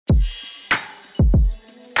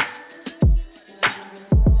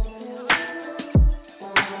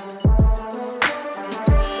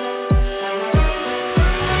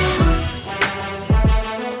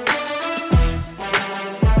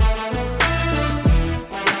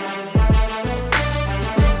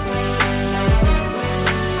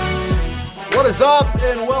up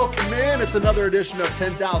and welcome in. It's another edition of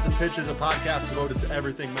 10,000 Pitches, a podcast devoted to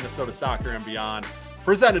everything Minnesota soccer and beyond,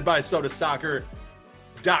 presented by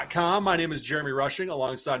SodaSoccer.com. My name is Jeremy Rushing.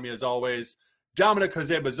 Alongside me, as always, Dominic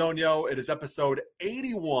Jose Bazonio. It is episode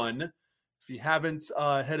 81. If you haven't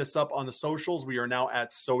hit us up on the socials, we are now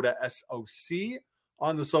at Soda SOC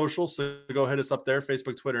on the socials. So go hit us up there,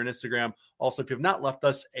 Facebook, Twitter, and Instagram. Also, if you have not left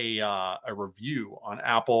us a review on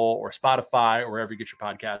Apple or Spotify or wherever you get your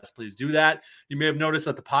podcasts, please do that. You may have noticed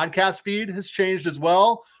that the podcast feed has changed as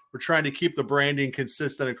well. We're trying to keep the branding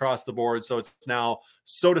consistent across the board. So it's now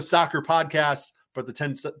Soda Soccer Podcasts, but the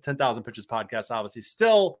 10,000 Pitches podcast obviously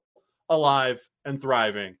still alive and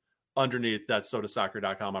thriving underneath that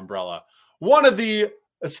SodaSoccer.com umbrella. One of the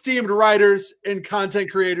esteemed writers and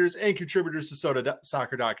content creators and contributors to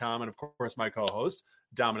SodaSoccer.com, and of course my co-host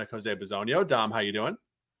Dominic Jose Bazonio. Dom, how you doing?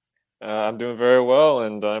 I'm doing very well,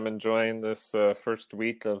 and I'm enjoying this first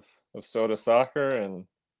week of Soda Soccer and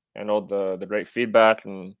all the great feedback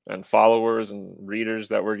and followers and readers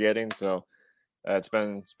that we're getting. So it's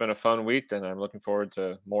been a fun week, and I'm looking forward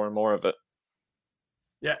to more and more of it.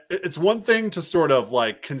 Yeah, it's one thing to sort of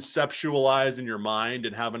like conceptualize in your mind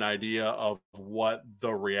and have an idea of what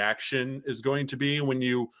the reaction is going to be when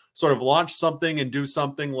you sort of launch something and do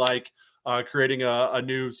something like creating a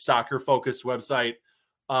new soccer-focused website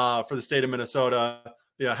for the state of Minnesota.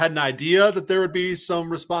 You know, had an idea that there would be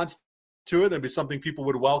some response to it. There'd be something people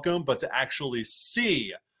would welcome, but to actually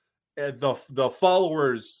see the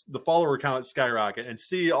follower count skyrocket and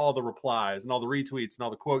see all the replies and all the retweets and all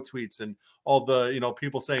the quote tweets and all the, you know,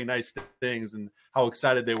 people saying nice things and how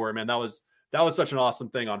excited they were, man, that was such an awesome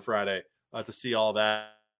thing on Friday to see all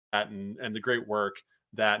that and the great work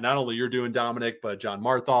that not only you're doing, Dominic, but John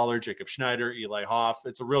Marthaler, Jacob Schneider, Eli Hoff.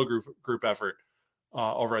 It's a real group effort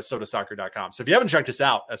over at SodaSoccer.com. So if you haven't checked us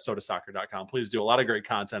out at SodaSoccer.com, please do. A lot of great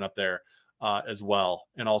content up there as well.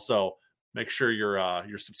 And also make sure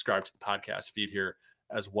you're subscribed to the podcast feed here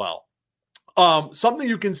as well. Something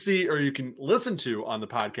you can see or you can listen to on the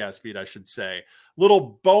podcast feed, I should say,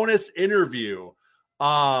 little bonus interview.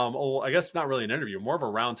 I guess not really an interview, more of a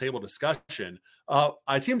roundtable discussion.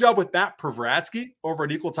 I teamed up with Matt Pravratsky over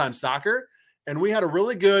at Equal Time Soccer, and we had a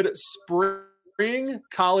really good spring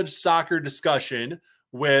college soccer discussion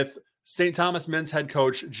with St. Thomas men's head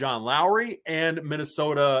coach John Lowry and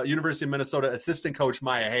University of Minnesota assistant coach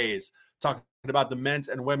Maya Hayes, talking about the men's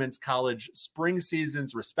and women's college spring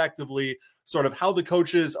seasons, respectively, sort of how the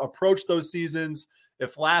coaches approach those seasons,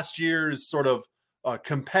 if last year's sort of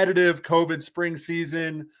competitive COVID spring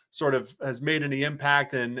season sort of has made any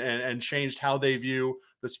impact and changed how they view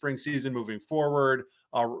the spring season moving forward,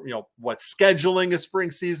 what scheduling a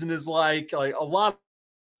spring season is like a lot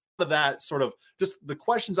of that sort of just the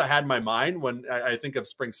questions I had in my mind when I think of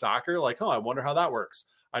spring soccer, like, I wonder how that works.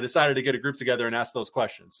 I decided to get a group together and ask those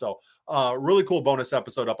questions. So really cool bonus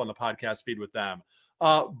episode up on the podcast feed with them.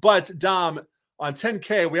 But Dom, on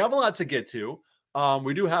 10K, we have a lot to get to.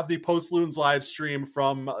 We do have the Post Loons live stream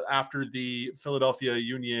from after the Philadelphia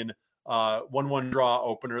Union 1-1 draw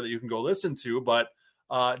opener that you can go listen to. But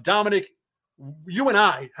Dominic, you and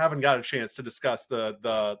I haven't got a chance to discuss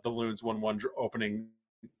the Loons 1-1 opening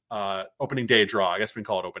day draw. I guess we can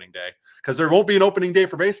call it opening day because there won't be an opening day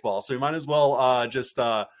for baseball. So we might as well just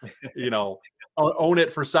own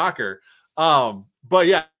it for soccer. But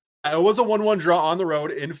yeah, it was a 1-1 draw on the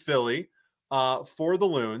road in Philly for the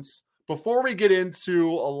Loons. Before we get into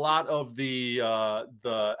a lot of the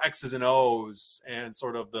X's and O's and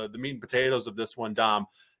sort of the meat and potatoes of this one, Dom,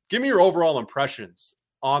 give me your overall impressions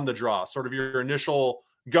on the draw, sort of your initial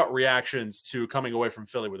gut reactions to coming away from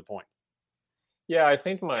Philly with a point. Yeah, I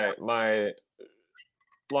think my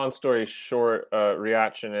long story short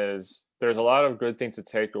reaction is there's a lot of good things to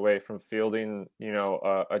take away from fielding,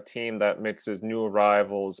 a team that mixes new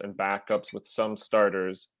arrivals and backups with some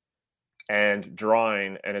starters and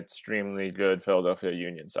drawing an extremely good Philadelphia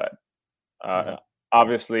Union side.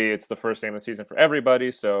 Obviously, it's the first game of the season for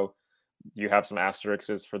everybody, so you have some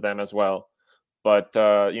asterisks for them as well. But,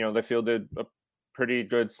 they fielded a pretty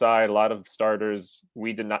good side, a lot of starters.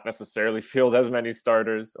 We did not necessarily field as many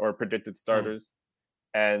starters or predicted starters.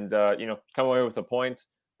 And, come away with a point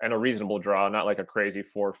and a reasonable draw, not like a crazy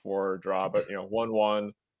 4-4 draw, but,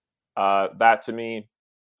 1-1. That to me,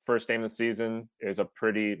 first game of the season is a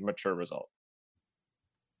pretty mature result.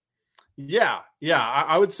 Yeah,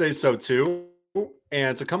 I would say so too.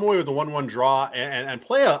 And to come away with a 1-1 draw and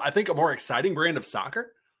play I think a more exciting brand of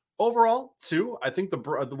soccer overall too. I think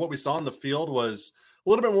what we saw on the field was a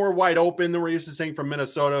little bit more wide open than we're used to seeing from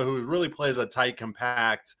Minnesota, who really plays a tight,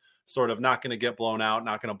 compact, sort of not going to get blown out,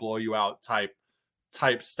 not going to blow you out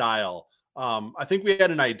type style. I think we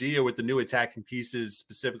had an idea with the new attacking pieces,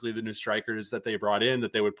 specifically the new strikers that they brought in,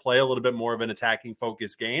 that they would play a little bit more of an attacking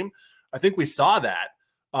focused game. I think we saw that.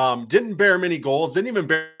 Didn't bear many goals, didn't even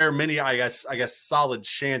bear many, I guess, solid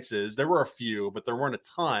chances. There were a few, but there weren't a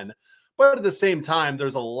ton. But at the same time,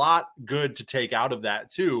 there's a lot good to take out of that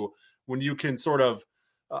too, when you can sort of,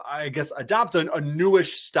 adopt a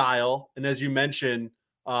newish style. And as you mentioned,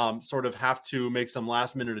 sort of have to make some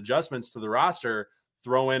last minute adjustments to the roster,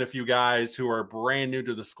 throw in a few guys who are brand new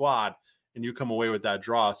to the squad, and you come away with that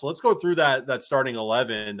draw. So let's go through that starting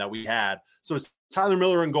 11 that we had. So it's Tyler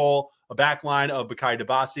Miller in goal, a back line of Bakaye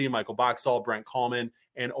Dibassy, Michael Boxall, Brent Kallman,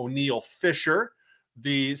 and O'Neal Fisher.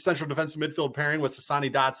 The central defensive midfield pairing was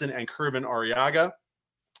Hassani Dotson and Kervin Arriaga.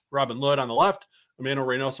 Robin Lod on the left, Emmanuel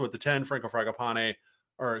Reynoso at the 10, Franco Fragapane,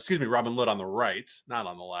 Robin Lod on the right, not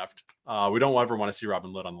on the left. We don't ever want to see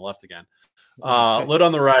Robin Lod on the left again. Lod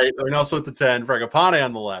on the right, Reynoso at the 10, Fragapane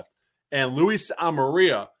on the left. And Luis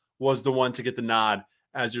Amarilla was the one to get the nod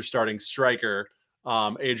as your starting striker.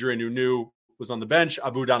 Adrien Hunou was on the bench.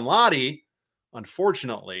 Abu Danladi,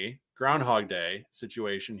 unfortunately, Groundhog Day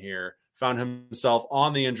situation here, found himself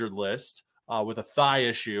on the injured list with a thigh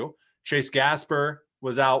issue. Chase Gasper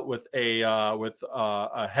was out with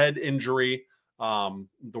a head injury. The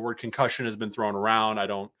word concussion has been thrown around. I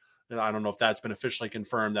don't know if that's been officially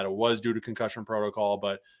confirmed that it was due to concussion protocol,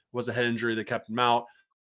 but it was a head injury that kept him out.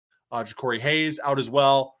 Ja'Cory Hayes out as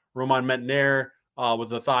well. Romain Métanire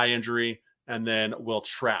with a thigh injury, and then Will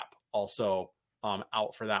Trapp also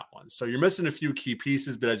out for that one. So you're missing a few key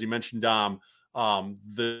pieces, but as you mentioned, Dom,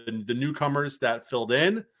 the newcomers that filled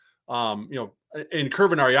in, in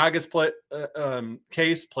Kervin Arriaga's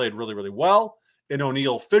case, played really, really well. In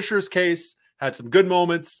O'Neal Fisher's case, had some good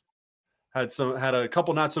moments, had a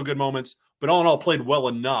couple not so good moments, but all in all played well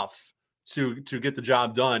enough to get the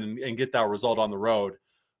job done and get that result on the road.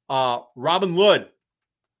 Robin Lod,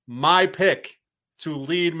 my pick to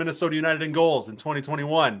lead Minnesota United in goals in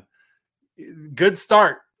 2021. Good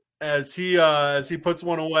start as he puts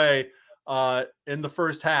one away in the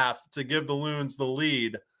first half to give the Loons the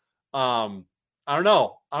lead. I don't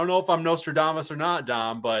know if I'm Nostradamus or not,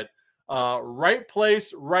 Dom, but right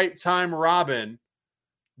place, right time, Robin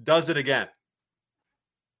does it again.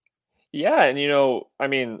 Yeah,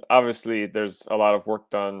 and obviously there's a lot of work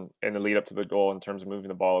done in the lead up to the goal in terms of moving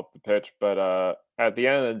the ball up the pitch, but at the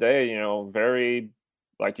end of the day, very,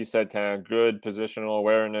 like you said, kind of good positional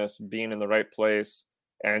awareness, being in the right place,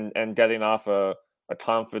 and getting off a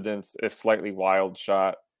confidence, if slightly wild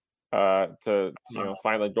shot to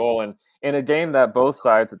find the goal. And in a game that both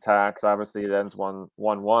sides attacks, obviously it ends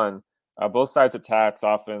 1-1. Both sides attacks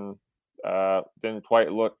often didn't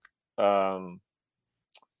quite look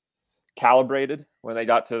calibrated when they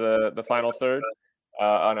got to the final third.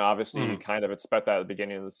 And obviously you kind of expect that at the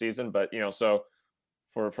beginning of the season, but so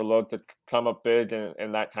for Lod to come up big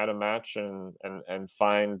in that kind of match and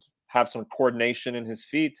have some coordination in his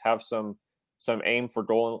feet, have some aim for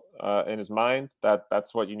goal in his mind,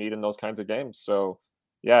 that's what you need in those kinds of games. So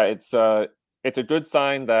yeah, it's a good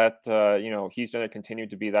sign that he's going to continue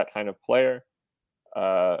to be that kind of player.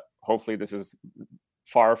 Hopefully this is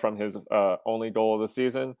far from his only goal of the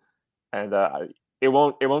season, and it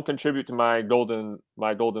won't contribute to my golden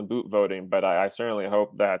boot voting, but I certainly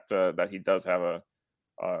hope that he does have a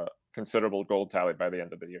considerable goal tally by the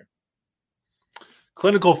end of the year.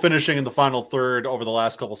 Clinical finishing in the final third over the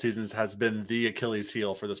last couple seasons has been the Achilles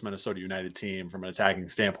heel for this Minnesota United team from an attacking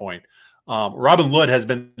standpoint. Robin Lod has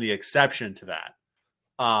been the exception to that.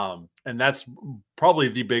 And that's probably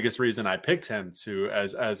the biggest reason I picked him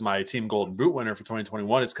as my team golden boot winner for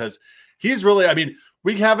 2021, is because he's really,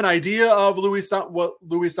 we have an idea of what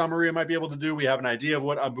Luis Amarilla might be able to do. We have an idea of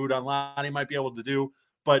what Abu Danladi might be able to do,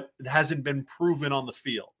 but it hasn't been proven on the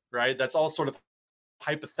field, right? That's all sort of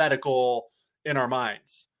hypothetical in our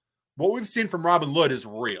minds. What we've seen from Robin Lod is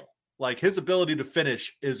real. Like, his ability to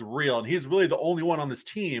finish is real. And he's really the only one on this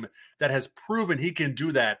team that has proven he can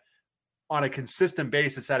do that on a consistent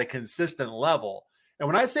basis at a consistent level. And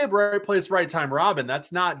when I say right place, right time, Robin,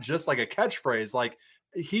 that's not just like a catchphrase. Like,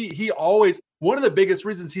 he always, one of the biggest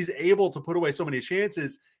reasons he's able to put away so many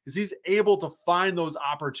chances is he's able to find those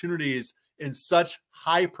opportunities in such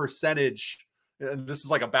high percentage, and this is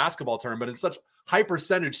like a basketball term, but in such high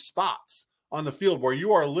percentage spots on the field where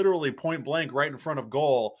you are literally point blank right in front of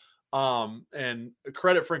goal. And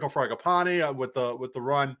credit Franco Fragapane with the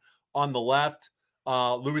run on the left.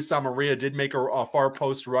 Luis Amarilla did make a far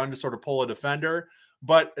post run to sort of pull a defender,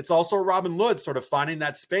 but it's also Robin Lod sort of finding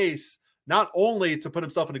that space, not only to put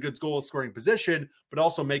himself in a good goal scoring position, but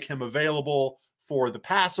also make him available for the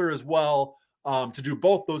passer as well, to do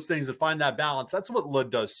both those things and find that balance. That's what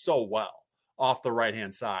Lod does so well. off the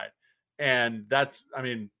right-hand side. And that's, I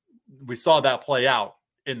mean, we saw that play out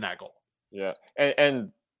in that goal. Yeah.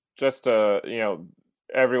 And just,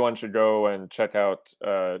 everyone should go and check out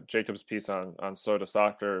Jacob's piece on Soda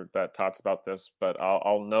Soccer that talks about this. But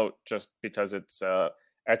I'll note, just because it's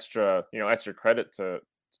extra credit to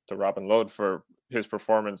Robin Lod for his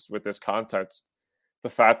performance with this context, the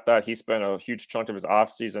fact that he spent a huge chunk of his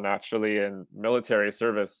offseason actually in military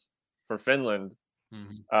service for Finland.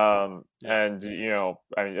 And I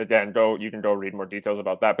mean, again, you can go read more details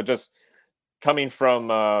about that, but just coming from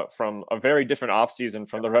a very different offseason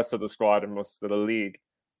from the rest of the squad and most of the league,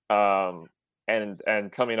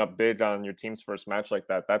 and coming up big on your team's first match like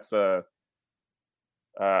that,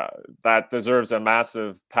 that deserves a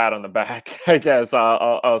massive pat on the back. I guess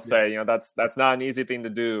I'll say, that's not an easy thing to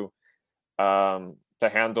do, to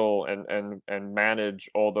handle and manage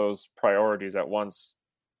all those priorities at once.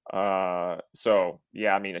 So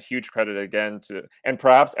yeah, I mean, a huge credit again to, and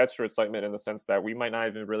perhaps extra excitement in the sense that we might not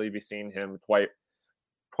even really be seeing him quite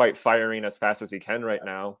firing as fast as he can right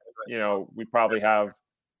now. We probably have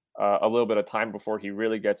a little bit of time before he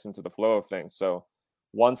really gets into the flow of things. So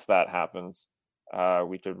once that happens,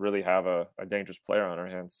 we could really have a dangerous player on our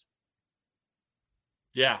hands.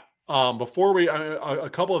 Yeah. Before a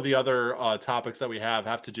couple of the other topics that we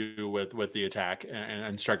have to do with the attack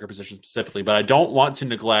and striker position specifically, but I don't want to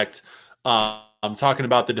neglect I'm talking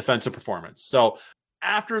about the defensive performance. So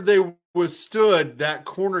after they withstood that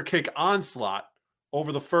corner kick onslaught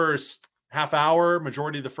over the first half hour,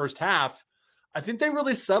 majority of the first half, I think they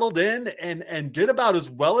really settled in and did about as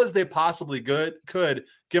well as they possibly could,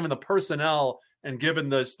 given the personnel and given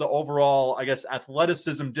the overall, I guess,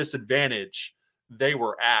 athleticism disadvantage they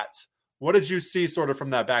were at. What did you see sort of from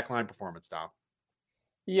that backline performance, Dom?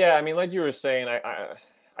 Yeah, I mean, like you were saying,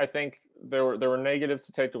 I think there were negatives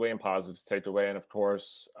to take away and positives to take away, and of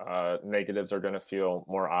course, negatives are going to feel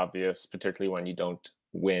more obvious, particularly when you don't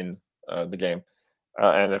win the game,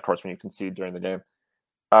 and of course when you concede during the game.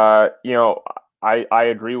 I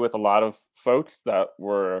agree with a lot of folks that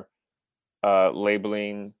were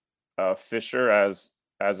labeling Fischer as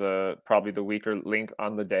probably the weaker link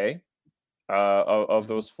on the day. Of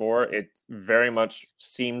those four, it very much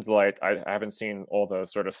seemed like, I haven't seen all the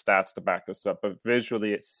sort of stats to back this up, but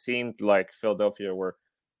visually it seemed like Philadelphia were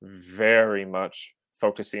very much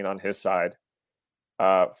focusing on his side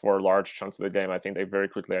for large chunks of the game. I think they very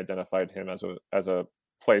quickly identified him as a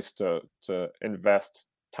place to invest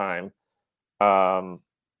time, and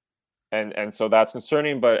so that's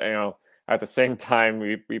concerning. But at the same time,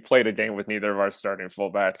 we played a game with neither of our starting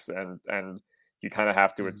fullbacks, and you kind of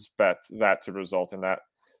have to expect that to result in that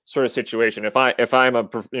sort of situation. If I'm a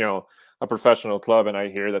professional club and I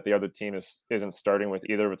hear that the other team isn't starting with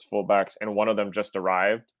either of its fullbacks and one of them just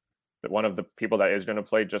arrived, that one of the people that is going to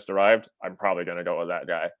play just arrived, I'm probably going to go with that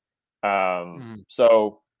guy.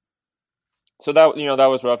 So that that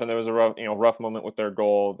was rough, and there was a rough moment with their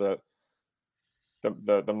goal.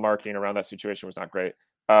 The marking around that situation was not great.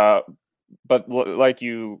 But like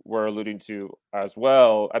you were alluding to as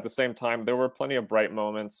well, at the same time, there were plenty of bright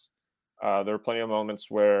moments. There were plenty of moments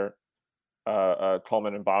where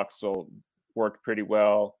Coleman and Boxall worked pretty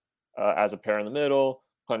well as a pair in the middle.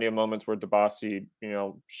 Plenty of moments where Dibassy,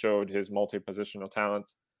 showed his multi-positional talent,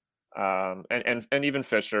 and even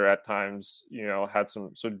Fischer at times, had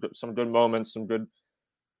some good moments, some good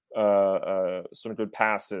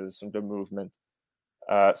passes, some good movement.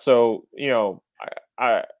 So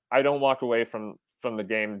I don't walk away from the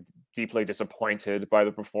game deeply disappointed by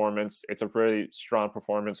the performance. It's a pretty strong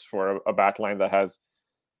performance for a backline that has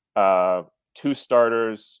two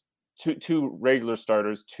starters, two regular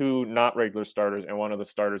starters, two not regular starters, and one of the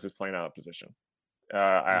starters is playing out of position.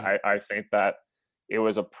 I think that it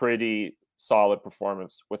was a pretty solid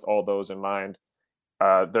performance with all those in mind.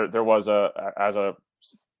 There was as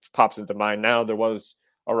pops into mind now, there was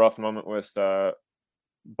a rough moment with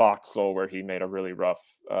Boxall where he made a really rough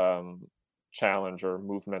challenge or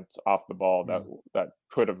movement off the ball that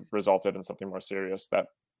could have resulted in something more serious. That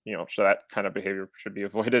so that kind of behavior should be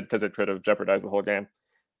avoided because it could have jeopardized the whole game.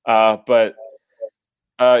 But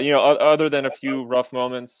other than a few rough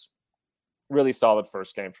moments, really solid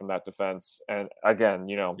first game from that defense. And again,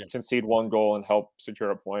 concede one goal and help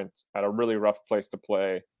secure a point at a really rough place to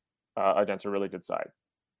play against a really good side.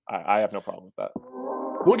 I have no problem with that.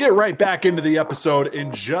 We'll get right back into the episode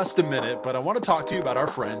in just a minute, but I want to talk to you about our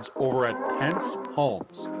friends over at Pence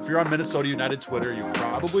Homes. If you're on Minnesota United Twitter, you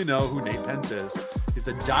probably know who Nate Pence is. He's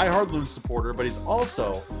a diehard Loons supporter, but he's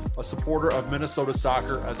also a supporter of Minnesota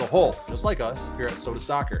soccer as a whole, just like us here at Soda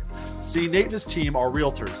Soccer. See, Nate and his team are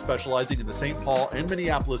realtors specializing in the St. Paul and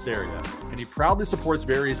Minneapolis area, and he proudly supports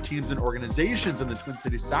various teams and organizations in the Twin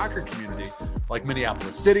Cities soccer community, like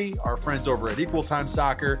Minneapolis City, our friends over at Equal Time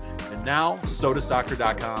Soccer, and now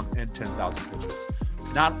SodaSoccer.com and 10,000 Pitches.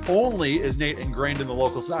 Not only is Nate ingrained in the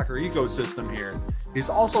local soccer ecosystem here, he's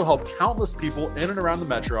also helped countless people in and around the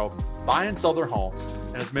metro buy and sell their homes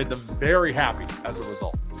and has made them very happy as a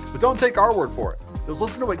result. But don't take our word for it. Just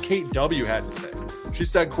listen to what Kate W. had to say. She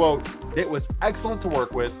said, quote, "Nate was excellent to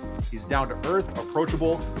work with. He's down to earth,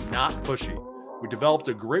 approachable, not pushy. We developed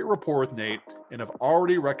a great rapport with Nate and have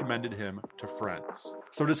already recommended him to friends."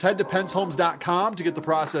 So just head to pencehomes.com to get the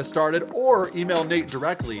process started, or email Nate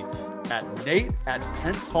directly at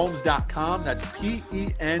nate@pencehomes.com. That's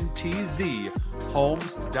PENTZ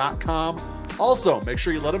homes.com. Also, make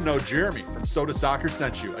sure you let him know Jeremy from Soda Soccer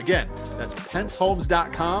sent you. Again, that's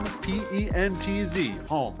pencehomes.com, PENTZ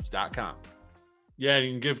homes.com. Yeah,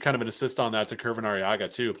 you can give kind of an assist on that to Kervin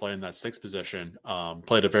Arriaga too, playing that sixth position.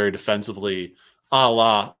 Played it very defensively, a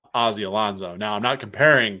la Ozzie Alonso. Now, I'm not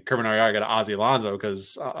comparing Kervin Arriaga to Ozzie Alonso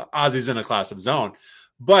because Ozzie's in a class of his own.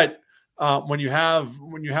 But when you have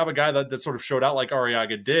a guy that sort of showed out like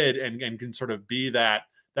Arriaga did and can sort of be that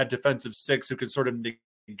defensive six who can sort of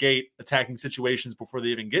negate attacking situations before they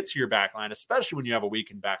even get to your back line, especially when you have a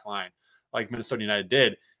weakened back line like Minnesota United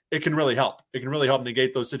did, it can really help. It can really help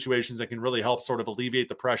negate those situations. It can really help sort of alleviate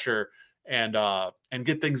the pressure and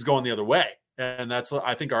get things going the other way. And that's what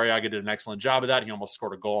I think Arriaga did an excellent job of that. He almost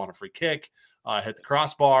scored a goal on a free kick, hit the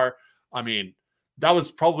crossbar. I mean, that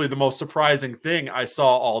was probably the most surprising thing I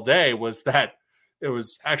saw all day, was that it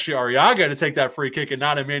was actually Arriaga to take that free kick and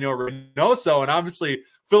not Emmanuel Reynoso. And obviously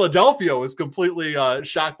Philadelphia was completely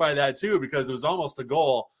shocked by that too, because it was almost a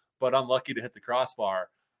goal, but unlucky to hit the crossbar.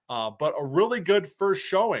 But a really good first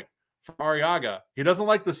showing from Arriaga. He doesn't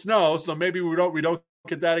like the snow, so maybe we don't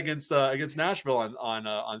get that against Nashville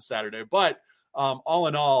on Saturday. But all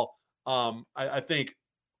in all, I think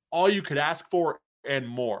all you could ask for and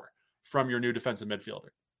more from your new defensive midfielder.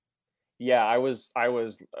 Yeah,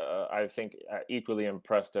 I think equally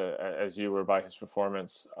impressed as you were by his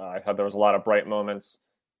performance. I thought there was a lot of bright moments.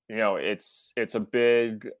 You know, it's a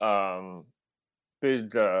big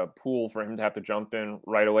pool for him to have to jump in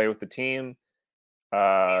right away with the team.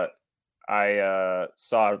 I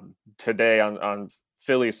saw today on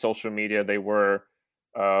Philly's social media, they were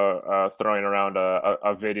throwing around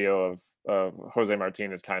a video of Jose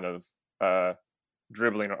Martinez kind of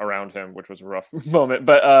dribbling around him, which was a rough moment.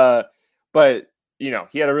 But you know,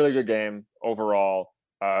 he had a really good game overall,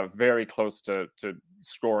 very close to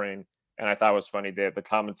scoring. And I thought it was funny that the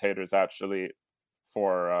commentators actually,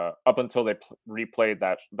 for up until they replayed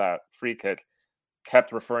that free kick,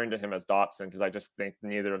 kept referring to him as Dotson, because I just think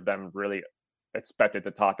neither of them really expected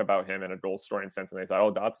to talk about him in a goal scoring sense, and they thought,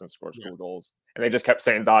 oh, Dotson scores cool goals, and they just kept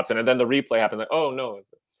saying Dotson, and then the replay happened, like, oh no.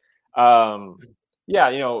 Yeah,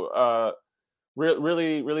 you know,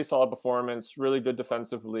 really, really solid performance, really good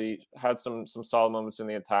defensively, had some solid moments in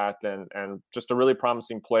the attack, and just a really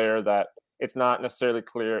promising player that it's not necessarily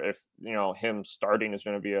clear if, you know, him starting is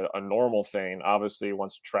going to be a normal thing. Obviously,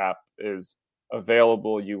 once Trapp is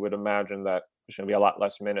available, you would imagine that there's going to be a lot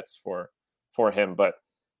less minutes for him. But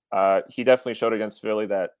he definitely showed against Philly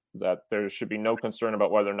that there should be no concern about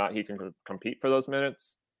whether or not he can compete for those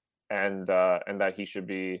minutes, and that he should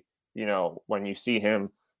be, you know, when you see him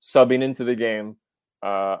subbing into the game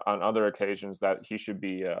on other occasions, that he should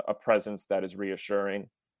be a presence that is reassuring.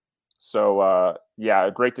 So, yeah,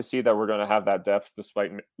 great to see that we're going to have that depth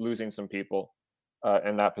despite losing some people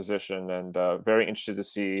in that position. And very interested to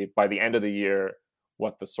see by the end of the year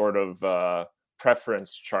what the sort of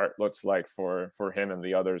preference chart looks like for him and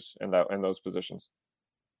the others in those positions.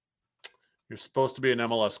 You're supposed to be an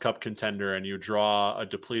MLS Cup contender, and you draw a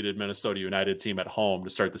depleted Minnesota United team at home to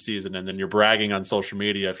start the season, and then you're bragging on social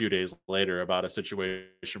media a few days later about a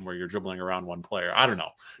situation where you're dribbling around one player. I don't know.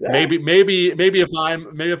 Yeah. Maybe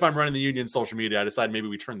if I'm running the Union social media, I decide maybe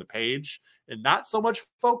we turn the page and not so much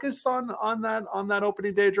focus on that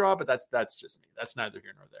opening day draw. But that's just me. That's neither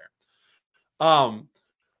here nor there.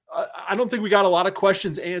 I don't think we got a lot of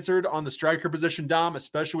questions answered on the striker position, Dom,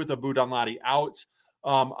 especially with Abu Danladi out.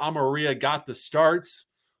 Amaria got the starts.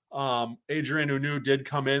 Adrian Unu did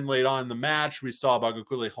come in late on in the match. We saw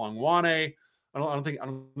Bagukule Hlongwane. I don't think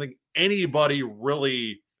anybody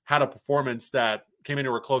really had a performance that came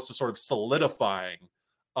anywhere close to sort of solidifying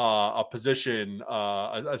a position,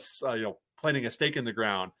 planting a stake in the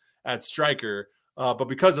ground at striker. But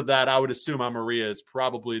because of that, I would assume Amarilla is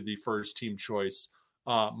probably the first team choice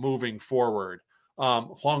moving forward.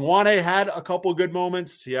 Hlongwane had a couple good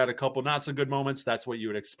moments. He had a couple not so good moments. That's what you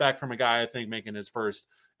would expect from a guy, I think, making his first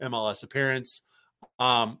MLS appearance.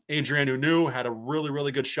 Adrien Hunou had a really,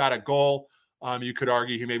 really good shot at goal. You could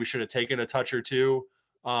argue he maybe should have taken a touch or two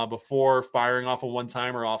before firing off a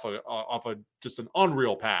one-timer off a just an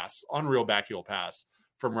unreal backheel pass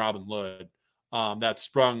from Robin Lod that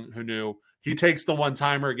sprung Hunou. He takes the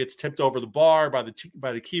one-timer, gets tipped over the bar by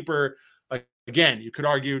the keeper. Again, you could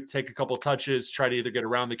argue take a couple touches, try to either get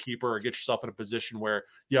around the keeper or get yourself in a position where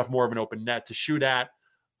you have more of an open net to shoot at.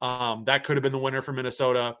 That could have been the winner for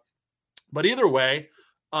Minnesota. But either way,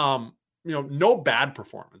 no bad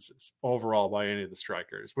performances overall by any of the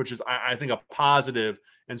strikers, which is, I think, a positive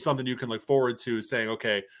and something you can look forward to, saying,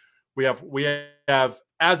 okay, we have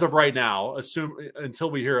as of right now, assume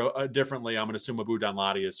until we hear differently, I'm going to assume Abu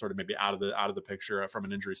Danladi is sort of maybe out of the picture from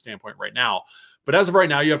an injury standpoint right now. But as of right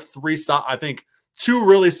now, you have two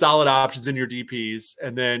really solid options in your DPs,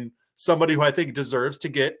 and then somebody who I think deserves to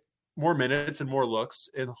get more minutes and more looks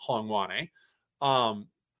in Hlongwane.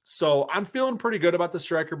 So I'm feeling pretty good about the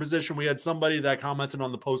striker position. We had somebody that commented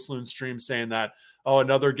on the Post-Loon stream saying that,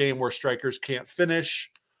 another game where strikers can't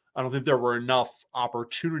finish. I don't think there were enough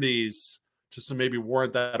opportunities just to maybe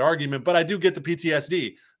warrant that argument, but I do get the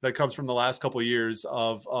PTSD that comes from the last couple of years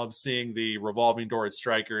of seeing the revolving door at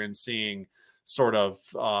striker and seeing sort of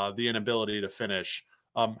the inability to finish.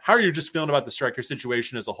 How are you just feeling about the striker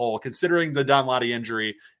situation as a whole, considering the Danladi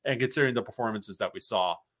injury and considering the performances that we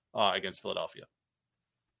saw against Philadelphia?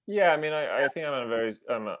 Yeah, I mean, I think I'm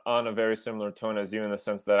on a very similar tone as you, in the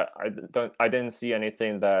sense that I didn't see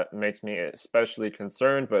anything that makes me especially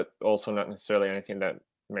concerned, but also not necessarily anything that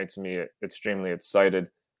makes me extremely excited.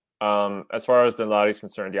 As far as Danladi is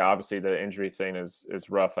concerned, yeah, obviously the injury thing is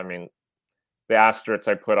rough. I mean, the asterisk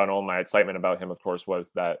I put on all my excitement about him, of course,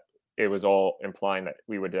 was that it was all implying that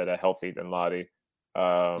we would get a healthy Danladi.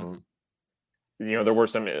 There were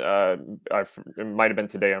some, it might have been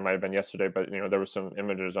today or it might have been yesterday, but, there were some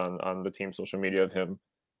images on the team's social media of him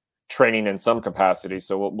training in some capacity.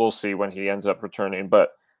 So we'll see when he ends up returning.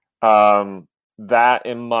 But that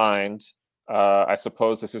in mind, I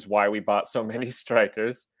suppose this is why we bought so many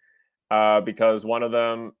strikers, because one of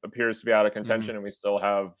them appears to be out of contention, and we still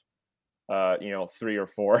have, 3 or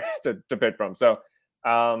 4 to pick from. So,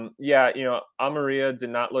 Amarilla did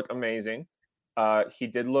not look amazing. He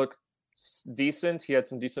did look decent. He had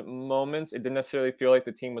some decent moments. It didn't necessarily feel like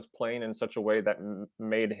the team was playing in such a way that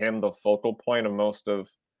made him the focal point of most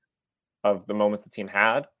of the moments the team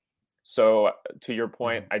had. So to your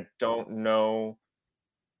point, I don't know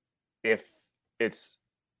if it's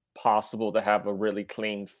possible to have a really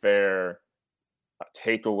clean, fair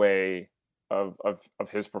takeaway of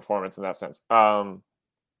his performance in that sense.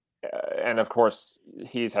 And of course,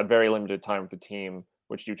 he's had very limited time with the team,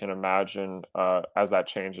 which you can imagine as that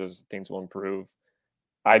changes, things will improve.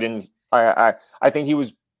 I think he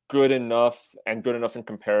was good enough in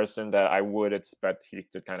comparison that I would expect Heath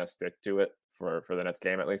to kind of stick to it for the next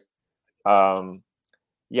game at least. That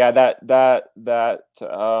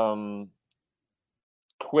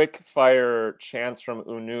quick fire chance from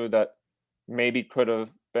Hunou that maybe could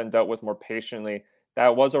have been dealt with more patiently.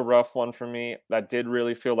 That was a rough one for me. That did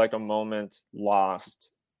really feel like a moment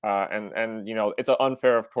lost. And it's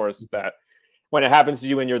unfair, of course, that when it happens to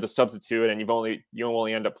you and you're the substitute and you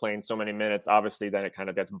only end up playing so many minutes, obviously then it kind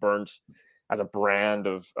of gets burnt as a brand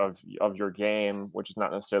of your game, which is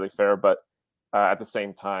not necessarily fair. But at the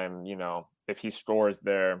same time, if he scores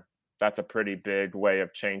there, that's a pretty big way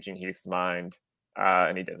of changing Heath's mind,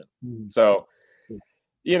 and he didn't. So,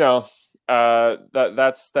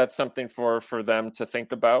 that's something for them to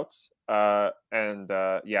think about. I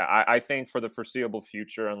think for the foreseeable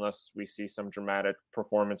future, unless we see some dramatic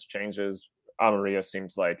performance changes, Amarilla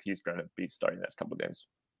seems like he's going to be starting the next couple of games.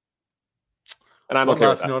 And I'm okay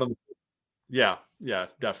with that. Yeah,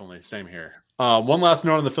 definitely. Same here. One last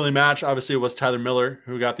note on the Philly match. Obviously, it was Tyler Miller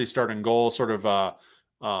who got the starting goal, sort of,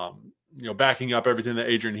 backing up everything that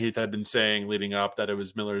Adrian Heath had been saying leading up, that it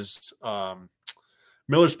was Miller's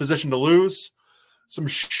position to lose. Some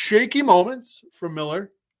shaky moments from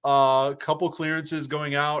Miller. A couple clearances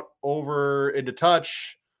going out over into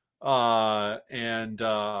touch. There were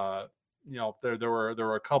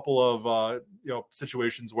a couple of,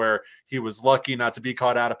 situations where he was lucky not to be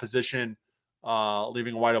caught out of position,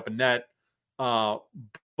 leaving a wide open net.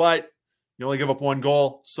 But you only give up one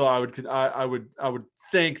goal. So I would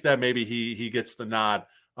think that maybe he gets the nod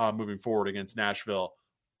moving forward against Nashville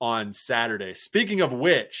on Saturday. Speaking of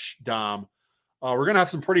which, Dom, we're going to have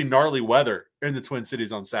some pretty gnarly weather in the Twin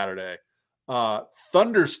Cities on Saturday.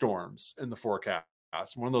 Thunderstorms in the forecast.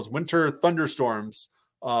 One of those winter thunderstorms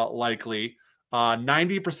likely.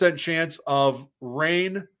 90% chance of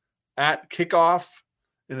rain at kickoff,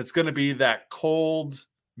 and it's going to be that cold,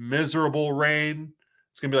 miserable rain.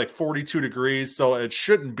 It's going to be like 42 degrees, so it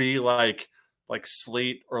shouldn't be like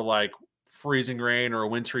sleet or like freezing rain or a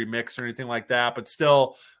wintry mix or anything like that, but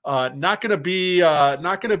still not going to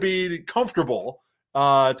be comfortable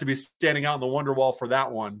to be standing out in the Wonderwall for that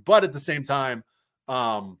one. But at the same time,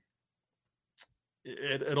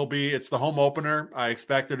 it's the home opener. I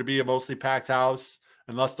expect there to be a mostly packed house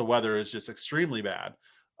unless the weather is just extremely bad.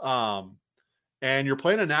 And you're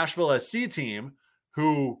playing a Nashville SC team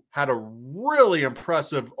who had a really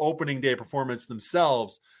impressive opening day performance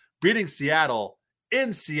themselves, beating Seattle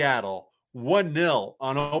in Seattle 1-0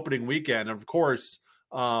 on opening weekend. And of course,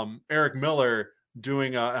 Eric Miller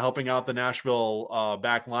helping out the Nashville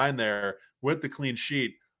back line there with the clean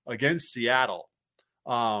sheet against Seattle.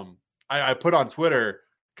 I put on Twitter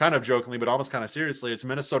kind of jokingly, but almost kind of seriously, it's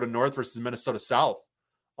Minnesota North versus Minnesota South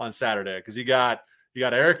on Saturday, because you got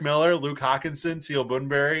Eric Miller, Luke Hawkinson, Teal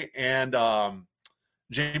Bunbury, and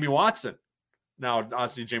Jamie Watson. Now,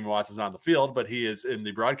 obviously, Jamie Watson's not on the field, but he is in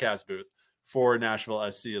the broadcast booth for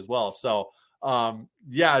Nashville SC as well. So,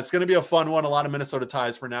 it's going to be a fun one. A lot of Minnesota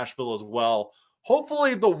ties for Nashville as well.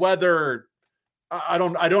 Hopefully, the weather, I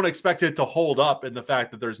don't expect it to hold up in the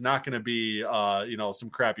fact that there's not going to be, some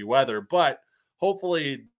crappy weather, but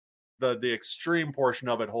hopefully the extreme portion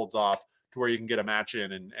of it holds off to where you can get a match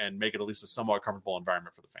in and make it at least a somewhat comfortable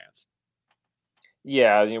environment for the fans.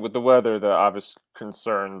 Yeah, with the weather, the obvious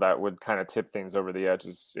concern that would kind of tip things over the edge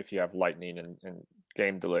is if you have lightning and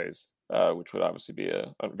game delays, which would obviously be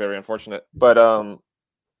a very unfortunate. But I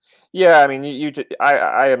mean,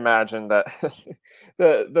 I imagine that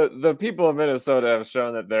the people of Minnesota have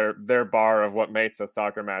shown that their bar of what makes a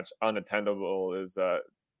soccer match unattendable is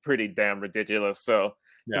pretty damn ridiculous. So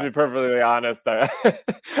to be perfectly honest,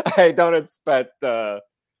 I don't expect.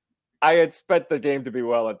 I expect the game to be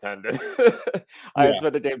well attended.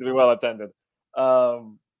 Expect the game to be well attended.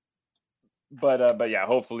 But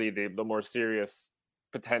hopefully the more serious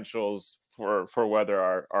potentials for weather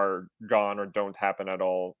are gone or don't happen at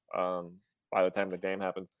all by the time the game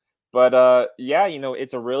happens. But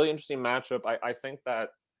it's a really interesting matchup. I think that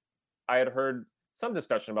I had heard some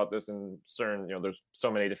discussion about this in certain, there's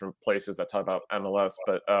so many different places that talk about MLS,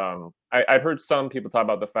 but I've heard some people talk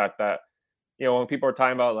about the fact that, when people are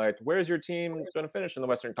talking about like, where's your team going to finish in the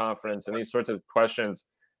Western Conference and these sorts of questions,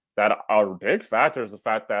 that are a big factor is the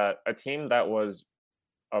fact that a team that was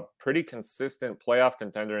a pretty consistent playoff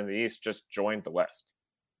contender in the East just joined the West.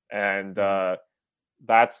 And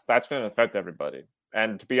that's going to affect everybody.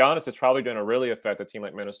 And to be honest, it's probably going to really affect a team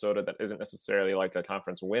like Minnesota that isn't necessarily like a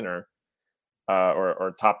conference winner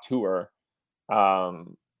or top twoer,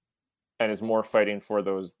 and is more fighting for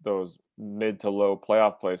those mid to low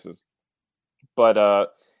playoff places. But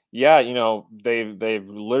they've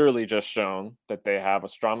literally just shown that they have a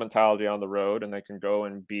strong mentality on the road, and they can go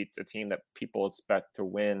and beat a team that people expect to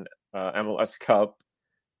win MLS Cup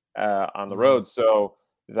on the road. So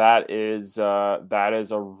that is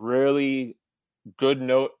a really good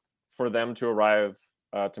note for them to arrive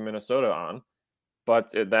to Minnesota on.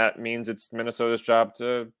 But that means it's Minnesota's job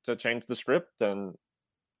to change the script and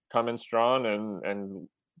come in strong and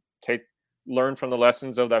learn from the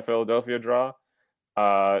lessons of that Philadelphia draw.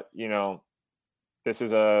 This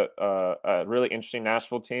is a really interesting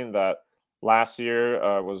Nashville team that last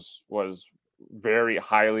year was very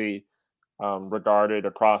highly regarded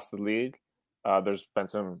across the league. There's been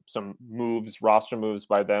some moves, roster moves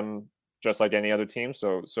by them, just like any other team.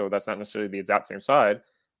 So that's not necessarily the exact same side,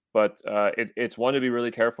 but it's one to be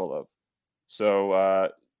really careful of. So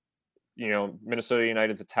Minnesota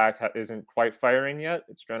United's attack isn't quite firing yet.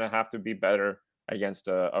 It's going to have to be better against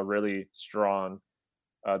a really strong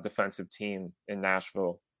defensive team in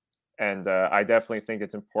Nashville. And I definitely think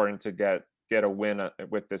it's important to get a win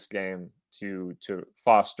with this game to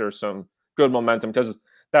foster some good momentum, because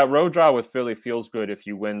that road draw with Philly feels good if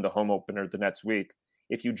you win the home opener the next week.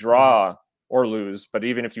 If you draw or lose, but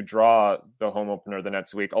even if you draw the home opener the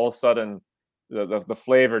next week, all of a sudden the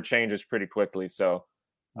flavor changes pretty quickly. So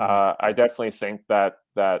I definitely think that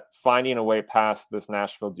finding a way past this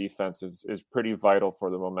Nashville defense is pretty vital for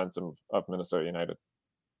the momentum of Minnesota United.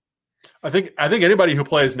 I think anybody who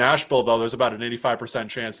plays Nashville, though, there's about an 85%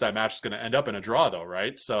 chance that match is going to end up in a draw, though,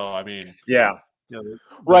 right? So, I mean,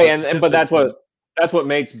 right, but that's what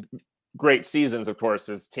makes great seasons, of course,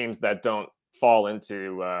 is teams that don't fall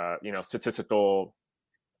into statistical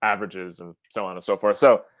averages and so on and so forth.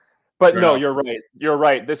 So, but no, you're right. You're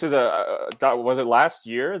right. This is was it last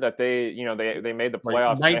year that they made the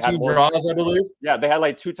playoffs? Like 19 draws, I believe. Yeah, they had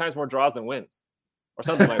like 2 times more draws than wins, or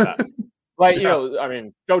something like that. Like, I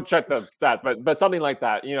mean, go check the stats, but something like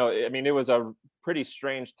that. I mean, it was a pretty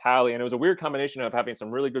strange tally, and it was a weird combination of having some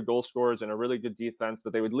really good goal scorers and a really good defense,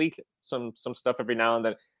 but they would leak some stuff every now and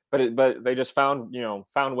then. But they just found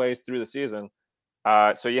ways through the season.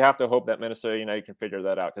 So you have to hope that Minnesota United can figure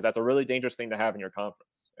that out, because that's a really dangerous thing to have in your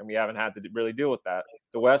conference, and we haven't had to really deal with that.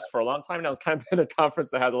 The West for a long time now has kind of been a conference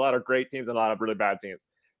that has a lot of great teams and a lot of really bad teams.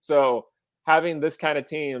 So having this kind of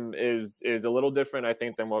team is a little different, I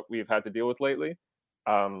think, than what we've had to deal with lately.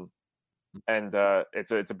 And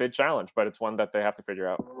it's a big challenge, but it's one that they have to figure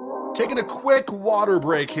out. Taking a quick water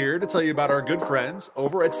break here to tell you about our good friends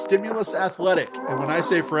over at Stimulus Athletic. And when I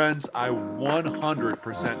say friends, I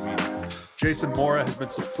 100% mean it. Jason Mora has been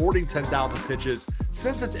supporting 10,000 pitches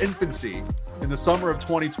since its infancy in the summer of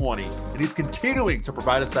 2020, and he's continuing to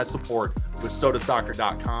provide us that support with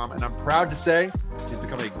SodaSoccer.com. And I'm proud to say he's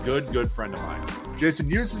become a good friend of mine. Jason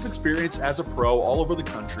used his experience as a pro all over the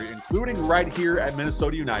country, including right here at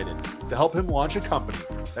Minnesota United, to help him launch a company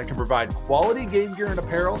that can provide quality game gear and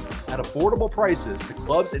apparel at affordable prices to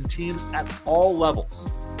clubs and teams at all levels.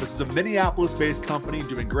 This is a Minneapolis-based company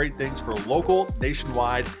doing great things for local,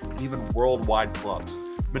 nationwide, and even worldwide clubs.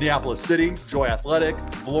 Minneapolis City, Joy Athletic,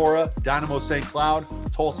 Vlora, Dynamo St. Cloud,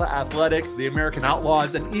 Tulsa Athletic, the American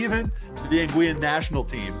Outlaws, and even the Anguillan national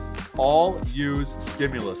team all use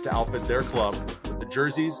Stimulus to outfit their club with the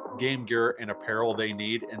jerseys, game gear, and apparel they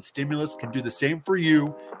need, and Stimulus can do the same for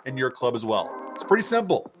you and your club as well. It's pretty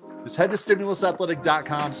simple. Just head to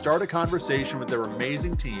StimulusAthletic.com, start a conversation with their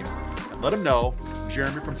amazing team, and let them know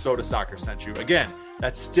Jeremy from Soda Soccer sent you. Again,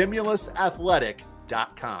 that's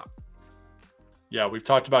StimulusAthletic.com. Yeah, we've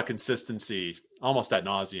talked about consistency almost ad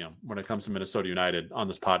nauseum when it comes to Minnesota United on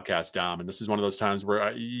this podcast, Dom. And this is one of those times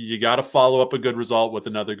where you got to follow up a good result with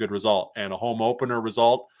another good result. And a home opener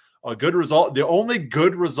result, a good result, the only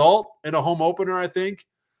good result in a home opener, I think,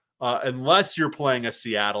 unless you're playing a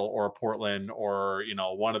Seattle or a Portland or,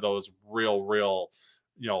 one of those real,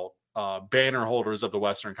 banner holders of the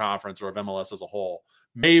Western Conference or of MLS as a whole.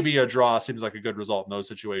 Maybe a draw seems like a good result in those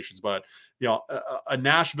situations. But, a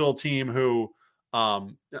Nashville team who,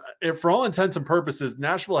 for all intents and purposes,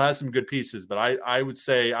 Nashville has some good pieces, but I would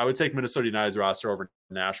say I would take Minnesota United's roster over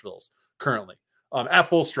Nashville's currently at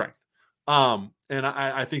full strength. And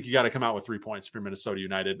I think you got to come out with 3 points for Minnesota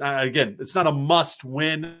United. Again, it's not a must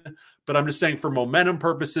win, but I'm just saying for momentum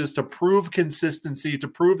purposes, to prove consistency, to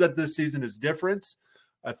prove that this season is different.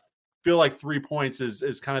 I feel like 3 points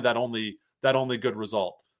is kind of that only good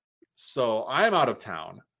result. So I am out of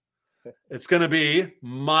town. It's going to be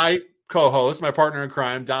my co-host, my partner in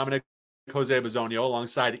crime, Dominic Jose Bazonio,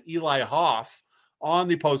 alongside Eli Hoff on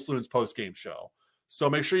the Post Loons post-game show. So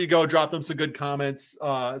make sure you go drop them some good comments,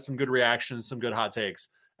 some good reactions, some good hot takes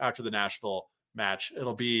after the Nashville match.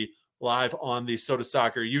 It'll be live on the Soda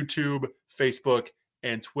Soccer YouTube, Facebook,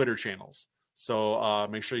 and Twitter channels. So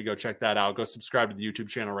make sure you go check that out. Go subscribe to the YouTube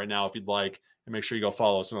channel right now if you'd like, and make sure you go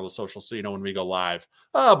follow us on all the socials so you know when we go live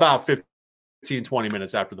about 15, 20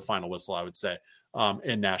 minutes after the final whistle, I would say,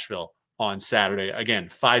 in Nashville on Saturday. Again,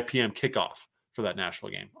 5 p.m. kickoff for that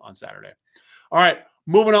Nashville game on Saturday. All right,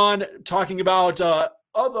 moving on, talking about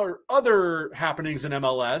other happenings in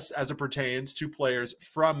MLS as it pertains to players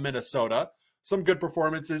from Minnesota. Some good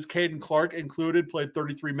performances. Caden Clark included, played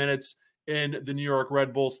 33 minutes in the New York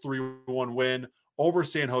Red Bulls 3-1 win over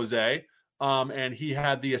San Jose. And he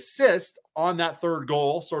had the assist on that third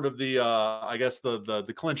goal, sort of the,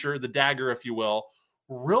 the clincher, the dagger, if you will.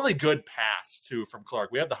 Really good pass, too, from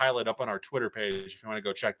Clark. We have the highlight up on our Twitter page if you want to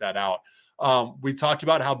go check that out. We talked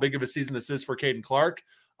about how big of a season this is for Caden Clark.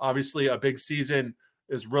 Obviously, a big season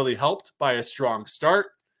is really helped by a strong start.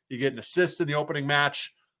 You get an assist in the opening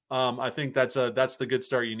match. I think that's the good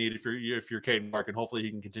start you need if you're Caden Clark, and hopefully he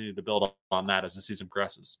can continue to build on that as the season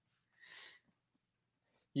progresses.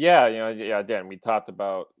 Yeah, again, we talked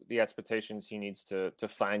about the expectations he needs to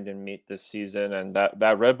find and meet this season, and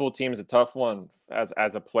that Red Bull team is a tough one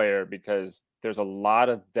as a player because there's a lot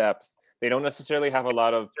of depth. They don't necessarily have a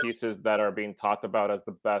lot of pieces that are being talked about as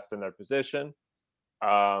the best in their position,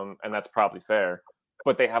 and that's probably fair.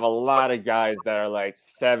 But they have a lot of guys that are like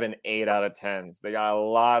 7, 8 out of 10s. They got a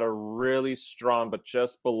lot of really strong, but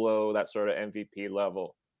just below that sort of MVP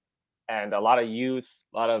level. And a lot of youth,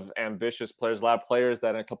 a lot of ambitious players, a lot of players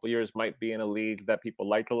that in a couple of years might be in a league that people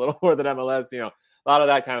like a little more than MLS, a lot of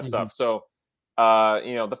that kind of stuff. So,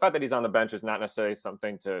 the fact that he's on the bench is not necessarily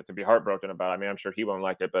something to be heartbroken about. I mean, I'm sure he won't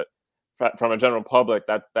like it, but from a general public,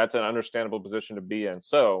 that's an understandable position to be in.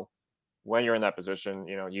 So when you're in that position,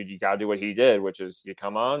 you got to do what he did, which is you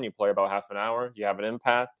come on, you play about half an hour, you have an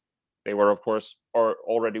impact. They were, of course,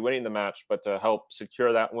 already winning the match, but to help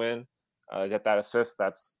secure that win, get that assist,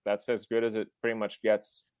 that's as good as it pretty much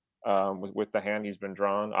gets with the hand he's been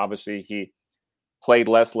drawn. Obviously, he played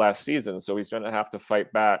less last season, so he's going to have to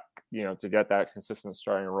fight back, to get that consistent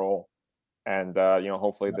starting role. And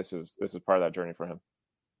hopefully this is part of that journey for him.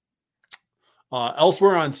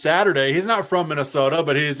 Elsewhere on Saturday, he's not from Minnesota,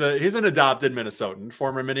 but he's an adopted Minnesotan.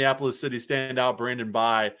 Former Minneapolis City standout Brandon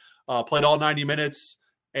Bye played all 90 minutes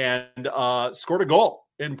and scored a goal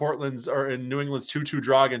in New England's 2-2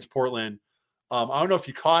 draw against Portland. I don't know if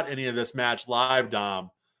you caught any of this match live,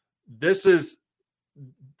 Dom. This is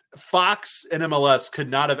Fox and MLS could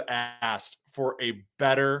not have asked for a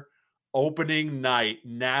better opening night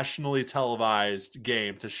nationally televised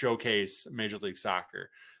game to showcase Major League Soccer.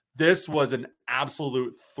 This was an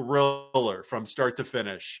absolute thriller from start to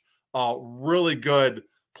finish. Really good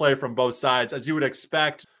play from both sides, as you would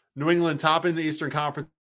expect. New England topping the Eastern Conference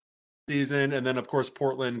season, and then, of course,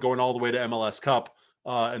 Portland going all the way to MLS Cup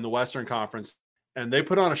in the Western Conference. And they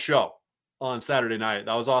put on a show on Saturday night.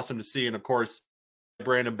 That was awesome to see. And, of course,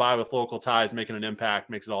 Brandon Bye with local ties making an impact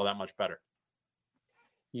makes it all that much better.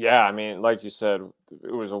 Yeah, I mean, like you said,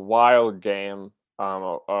 it was a wild game.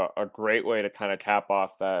 A great way to kind of cap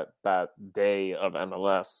off that day of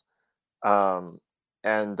MLS.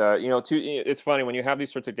 It's funny when you have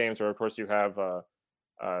these sorts of games where, of course, you have the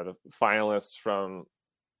finalists from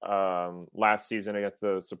last season against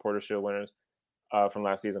the Supporter Shield winners from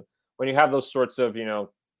last season. When you have those sorts of,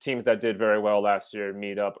 teams that did very well last year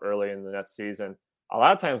meet up early in the next season, a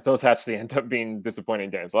lot of times those actually end up being disappointing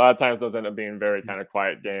games. A lot of times those end up being very kind of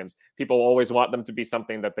quiet games. People always want them to be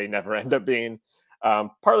something that they never end up being.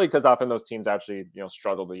 Partly because often those teams actually,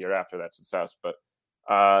 struggle the year after that success. But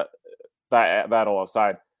that all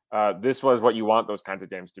aside, this was what you want those kinds of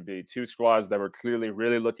games to be. Two squads that were clearly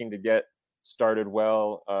really looking to get started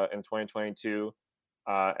well in 2022.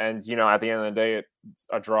 And at the end of the day, it's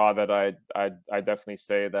a draw that I definitely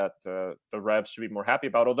say that the Revs should be more happy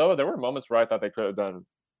about. Although there were moments where I thought they could have done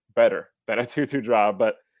better than a 2-2 draw.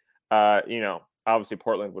 But obviously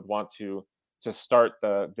Portland would want to start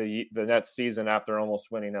the next season after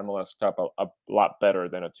almost winning MLS Cup a lot better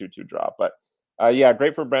than a 2-2 draw. But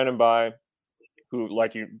great for Brandon Bye, who,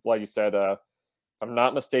 like you said, if I'm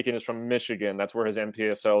not mistaken, is from Michigan. That's where his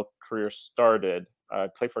NPSL career started.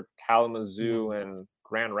 Played for Kalamazoo and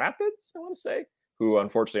Grand Rapids, I want to say, who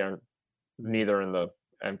unfortunately are neither in the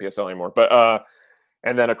NPSL anymore. But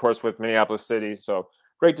and then, of course, with Minneapolis City. So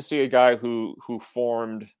great to see a guy who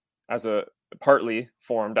partly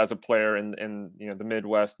formed as a player in the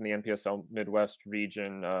Midwest and the NPSL Midwest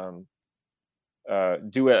region,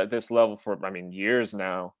 do it at this level for years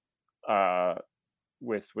now,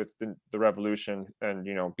 with the Revolution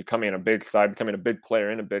and becoming a big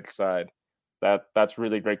player in a big side. That's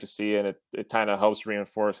really great to see, and it kind of helps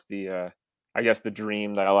reinforce the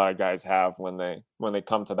dream that a lot of guys have when they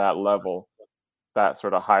come to that level, that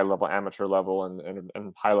sort of high level amateur level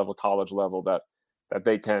and high level college level that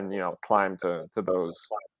they can climb to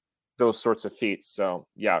those sorts of feats. So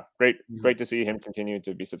yeah, great to see him continue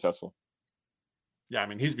to be successful. Yeah,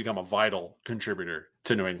 he's become a vital contributor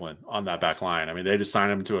to New England on that back line. They just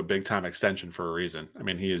signed him to a big time extension for a reason.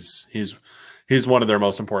 He's one of their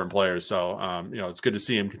most important players. So it's good to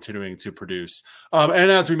see him continuing to produce. And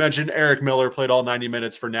as we mentioned, Eric Miller played all 90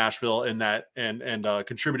 minutes for Nashville in that and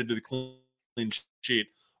contributed to the clean sheet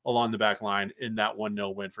along the back line in that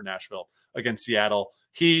 1-0 win for Nashville against Seattle.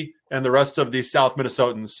 He and the rest of the South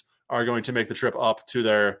Minnesotans are going to make the trip up to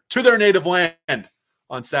their native land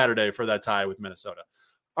on Saturday for that tie with Minnesota.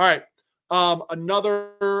 All right.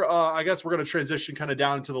 I guess we're going to transition kind of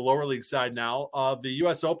down to the lower league side now. The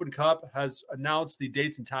U.S. Open Cup has announced the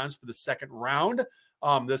dates and times for the second round.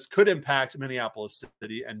 This could impact Minneapolis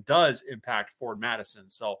City and does impact Ford Madison.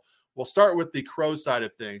 So we'll start with the Crows side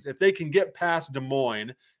of things. If they can get past Des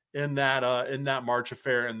Moines in that March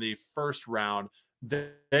affair in the first round,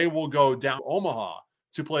 they will go down to Omaha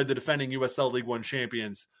to play the defending USL League One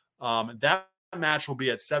champions. That match will be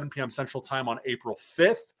at 7 p.m. Central Time on April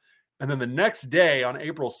 5th. And then the next day on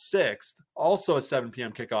April 6th, also a 7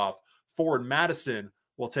 p.m. kickoff, Forward Madison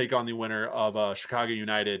will take on the winner of Chicago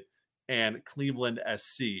United and Cleveland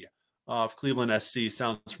SC. If Cleveland SC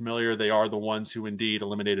sounds familiar, they are the ones who indeed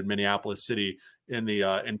eliminated Minneapolis City in the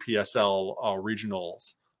NPSL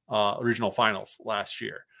regional finals last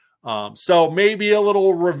year. So maybe a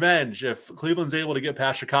little revenge if Cleveland's able to get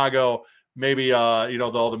past Chicago. Maybe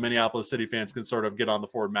the Minneapolis City fans can sort of get on the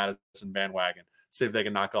Forward Madison bandwagon see if they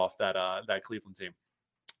can knock off that Cleveland team.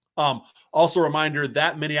 Also a reminder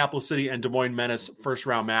that Minneapolis City and Des Moines Menace first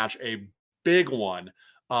round match, a big one,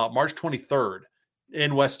 March 23rd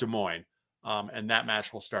in West Des Moines. And that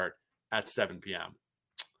match will start at 7 p.m.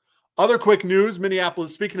 Other quick news,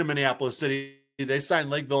 speaking of Minneapolis City, they signed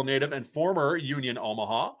Lakeville native and former Union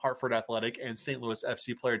Omaha, Hartford Athletic, and St. Louis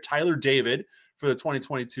FC player Tyler David for the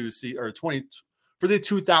 2022 for the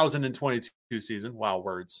 2022 season. Wow,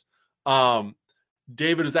 words.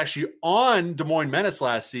 David was actually on Des Moines Menace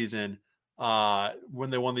last season when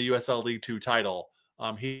they won the USL League 2 title.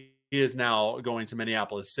 He is now going to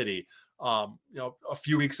Minneapolis City. A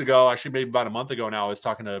few weeks ago, actually maybe about a month ago now, I was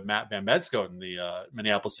talking to Matt Van Bedscoten, the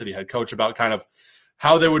Minneapolis City head coach, about kind of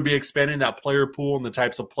how they would be expanding that player pool and the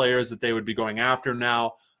types of players that they would be going after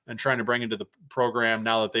now and trying to bring into the program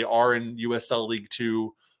now that they are in USL League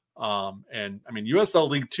 2. And I mean, USL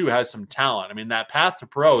League 2 has some talent. I mean, that path to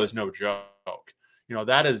pro is no joke.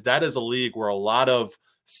 That is a league where a lot of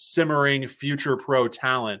simmering future pro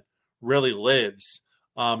talent really lives.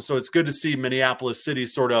 So it's good to see Minneapolis City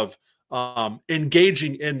sort of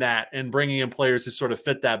engaging in that and bringing in players who sort of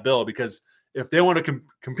fit that bill, because if they want to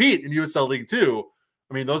compete in USL League 2,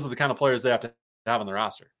 I mean, those are the kind of players they have to have on their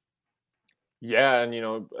roster. Yeah. And,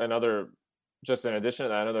 just in addition to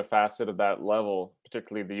that, another facet of that level,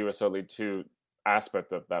 particularly the USL League 2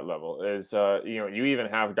 aspect of that level is, you even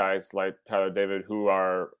have guys like Tyler David who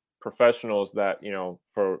are professionals that,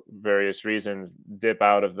 for various reasons dip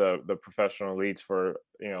out of the professional leagues for,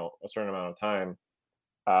 a certain amount of time,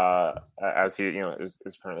 as he,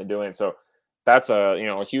 is currently doing. So that's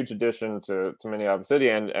a huge addition to Minneapolis City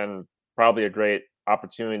and probably a great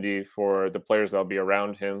opportunity for the players that'll be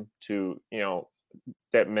around him to,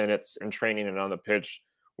 get minutes and training and on the pitch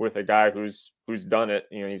with a guy who's done it.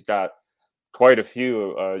 He's got quite a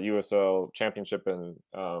few USL Championship and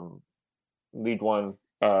League One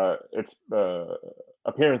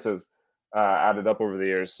appearances added up over the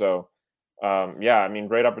years. So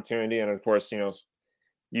great opportunity, and of course,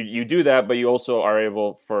 you do that, but you also are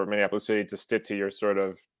able for Minneapolis City to stick to your sort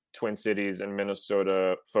of Twin Cities and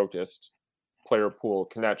Minnesota focused player pool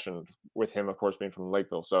connection, with him, of course, being from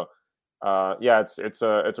Lakeville. So it's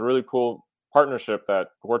a really cool partnership that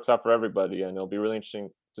works out for everybody, and it'll be really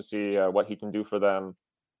interesting to see what he can do for them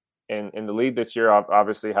in the league this year.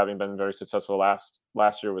 Obviously, having been very successful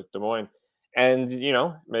last year with Des Moines, and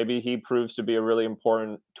maybe he proves to be a really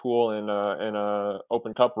important tool in a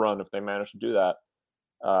Open Cup run if they manage to do that.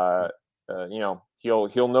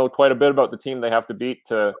 He'll know quite a bit about the team they have to beat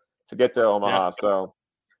to get to Omaha. Yeah.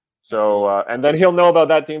 So and then he'll know about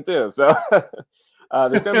that team too. So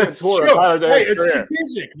there's going to be a tour of Tyler David's it's career.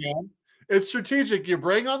 Strategic, man. It's strategic. You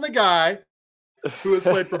bring on the guy who has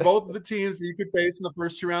played for both of the teams that you could face in the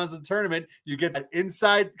first 2 rounds of the tournament. You get that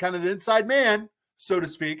inside man, so to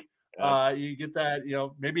speak. Yeah. You get that,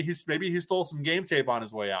 maybe he stole some game tape on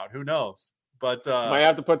his way out. Who knows? But might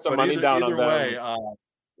have to put some money down on them. Way,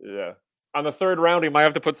 yeah. On the third round, he might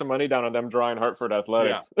have to put some money down on them drawing Hartford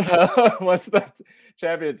Athletic. Yeah. Once the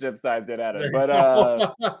championship sides get at it.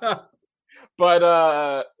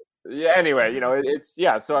 Anyway,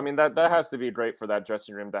 it's so I mean that has to be great for that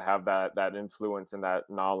dressing room to have that influence and that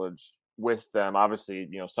knowledge with them. Obviously,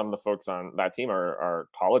 some of the folks on that team are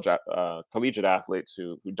collegiate athletes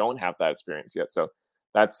who don't have that experience yet. So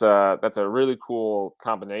that's a really cool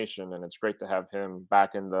combination, and it's great to have him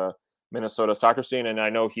back in the Minnesota soccer scene. And I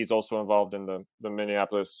know he's also involved in the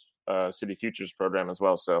Minneapolis City Futures program as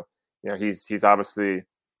well. So he's obviously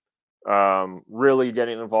really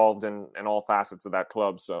getting involved in all facets of that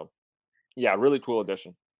club. So yeah, really cool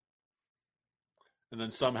addition. And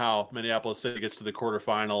then somehow Minneapolis City gets to the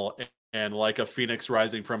quarterfinal, and like a phoenix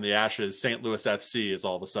rising from the ashes, St. Louis FC is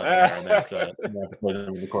all of a sudden there, and they have to play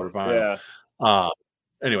them in the quarterfinal. Yeah.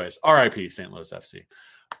 Anyways, RIP St. Louis FC.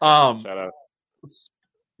 Shout out.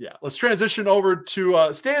 Let's transition over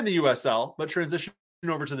to stay in the USL, but transition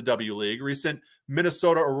over to the W League. Recent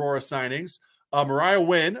Minnesota Aurora signings. Mariah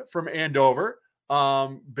Wynn from Andover,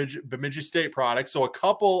 Bemidji State product. So a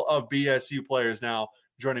couple of BSU players now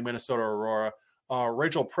joining Minnesota Aurora.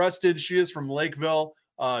 Rachel Preston, she is from Lakeville.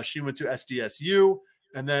 She went to SDSU.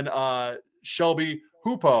 And then Shelby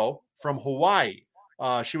Hupo from Hawaii.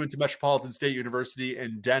 She went to Metropolitan State University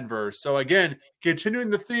in Denver. So again, continuing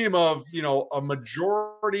the theme of, a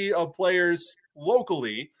majority of players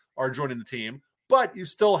locally are joining the team, but you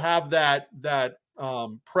still have that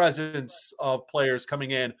presence of players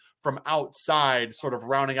coming in from outside, sort of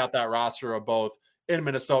rounding out that roster of both in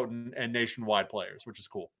Minnesotan and nationwide players, which is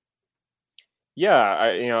cool. Yeah,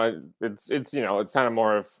 it's kind of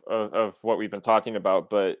more of what we've been talking about,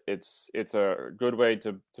 but it's a good way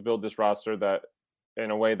to build this roster that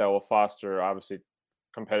in a way that will foster obviously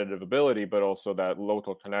competitive ability, but also that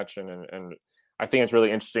local connection. And I think it's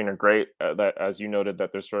really interesting and great that, as you noted,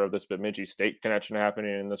 that there's sort of this Bemidji State connection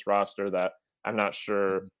happening in this roster that I'm not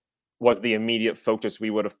sure was the immediate focus we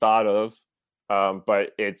would have thought of.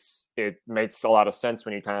 But it makes a lot of sense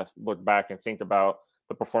when you kind of look back and think about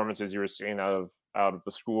the performances you were seeing out of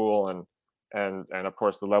the school and of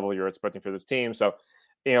course the level you're expecting for this team. So,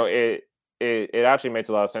 it actually makes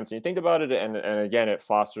a lot of sense when you think about it, and again, it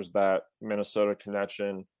fosters that Minnesota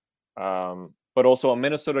connection, but also a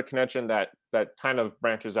Minnesota connection that kind of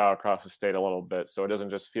branches out across the state a little bit, so it doesn't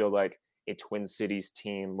just feel like a Twin Cities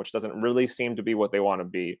team, which doesn't really seem to be what they want to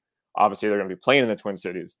be. Obviously, they're going to be playing in the Twin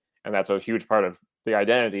Cities, and that's a huge part of the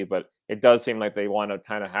identity, but it does seem like they want to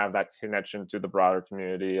kind of have that connection to the broader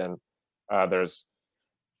community, and there's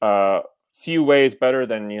few ways better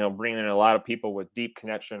than bringing in a lot of people with deep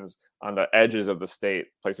connections on the edges of the state,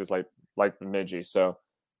 places like Bemidji. So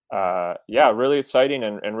really exciting,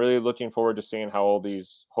 and really looking forward to seeing how all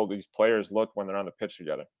these players look when they're on the pitch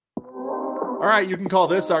together. All right, you can call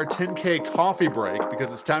this our 10K coffee break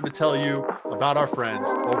because it's time to tell you about our friends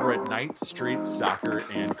over at 9th Street Soccer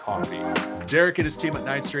and Coffee. Derek and his team at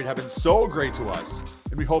 9th Street have been so great to us,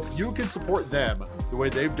 and we hope you can support them the way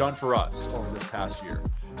they've done for us over this past year.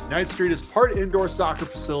 9th Street is part indoor soccer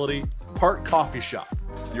facility, part coffee shop.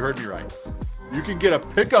 You heard me right. You can get a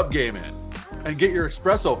pickup game in and get your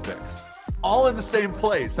espresso fix all in the same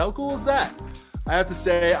place. How cool is that? I have to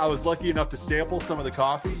say, I was lucky enough to sample some of the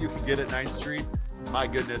coffee you can get at 9th Street. My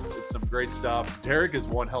goodness, it's some great stuff. Derek is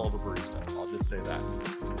one hell of a barista. I'll just say that.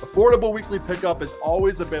 Affordable weekly pickup is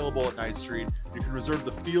always available at 9th Street. You can reserve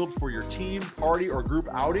the field for your team, party, or group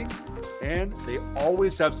outing. And they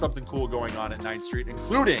always have something cool going on at 9th Street,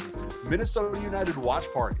 including Minnesota United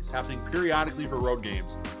watch parties happening periodically for road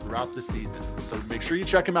games throughout the season. So make sure you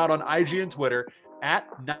check them out on IG and Twitter at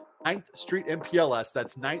 9th Street MPLS.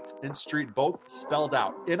 That's 9th and Street, both spelled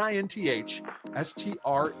out. NINTH STREET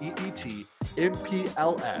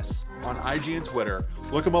MPLS on IG and Twitter.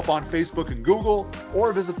 Look them up on Facebook and Google,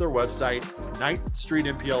 or visit their website,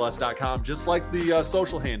 9thstreetmpls.com, just like the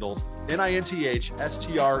social handles, NINTH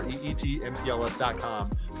STREET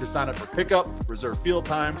MPLS.com, to sign up for pickup, reserve field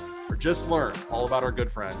time, or just learn all about our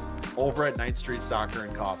good friends over at 9th Street Soccer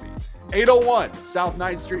and Coffee. 801 South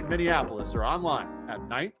 9th Street, Minneapolis, or online at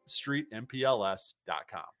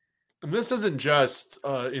 9thstreetmpls.com. And this isn't just,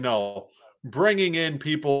 bringing in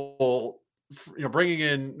people, bringing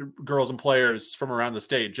in girls and players from around the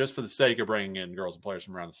state just for the sake of bringing in girls and players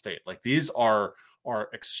from around the state. Like, these are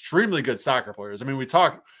extremely good soccer players. I mean, we've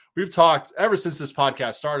talked ever since this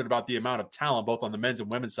podcast started about the amount of talent, both on the men's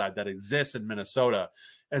and women's side, that exists in Minnesota.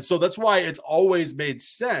 And so that's why it's always made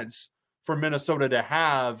sense for Minnesota to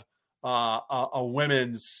have a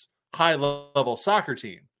women's high-level soccer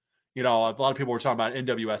team. A lot of people were talking about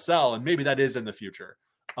NWSL, and maybe that is in the future,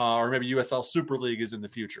 or maybe USL Super League is in the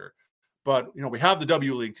future. But, we have the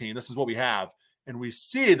W League team. This is what we have. And we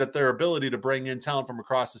see that their ability to bring in talent from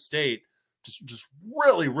across the state, just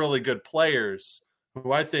really, really good players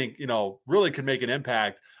who I think, really could make an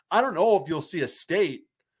impact. I don't know if you'll see a state,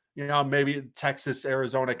 maybe Texas,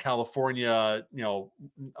 Arizona, California,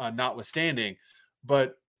 notwithstanding,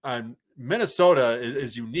 but Minnesota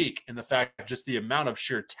is unique in the fact of just the amount of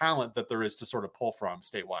sheer talent that there is to sort of pull from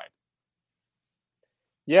statewide.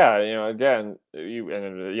 Yeah, again,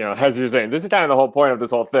 as you're saying, this is kind of the whole point of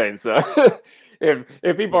this whole thing. So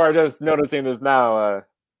if people are just noticing this now,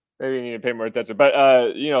 maybe you need to pay more attention. But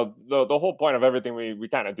the whole point of everything we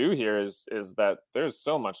kind of do here is that there's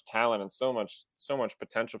so much talent and so much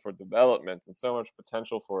potential for development and so much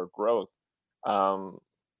potential for growth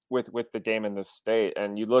with the game in this state.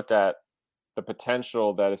 And you look at the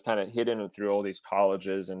potential that is kind of hidden through all these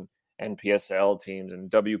colleges and NPSL teams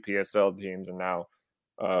and WPSL teams, and now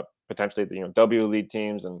potentially the W League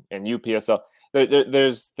teams and UPSL.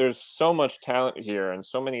 There's so much talent here, and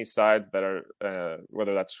so many sides that are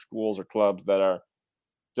whether that's schools or clubs that are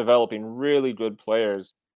developing really good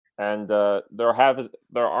players, and there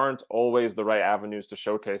aren't always the right avenues to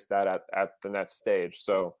showcase that at the next stage.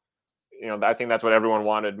 So I think that's what everyone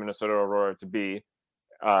wanted Minnesota Aurora to be,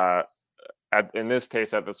 in this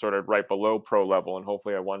case at the sort of right below pro level, and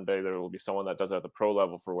hopefully at one day there will be someone that does it at the pro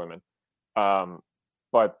level for women.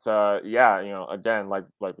 Again, like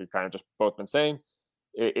we've kind of just both been saying,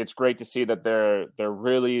 it's great to see that they're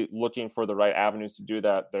really looking for the right avenues to do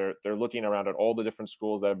that. They're looking around at all the different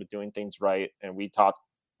schools that have been doing things right, and we talked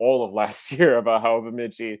all of last year about how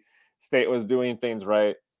Bemidji State was doing things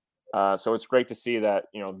right. So it's great to see that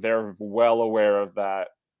they're well aware of that.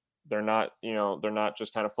 They're not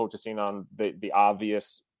just kind of focusing on the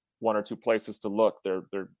obvious one or two places to look.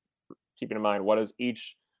 They're keeping in mind, what is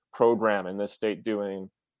each program in this state doing?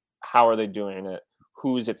 How are they doing it?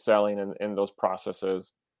 Who's it selling in those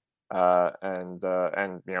processes? And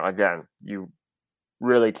again, you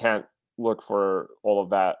really can't look for all of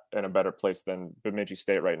that in a better place than Bemidji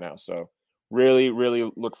State right now. So really, really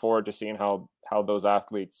look forward to seeing how those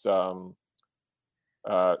athletes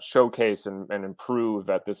showcase and improve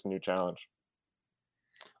at this new challenge.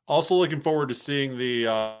 Also looking forward to seeing the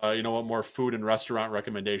what more food and restaurant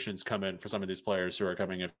recommendations come in for some of these players who are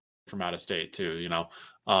coming in from out of state too.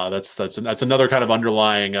 That's another kind of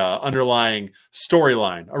underlying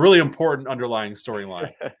storyline, a really important underlying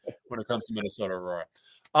storyline when it comes to Minnesota Aurora.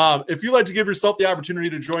 If you'd like to give yourself the opportunity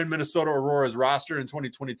to join Minnesota Aurora's roster in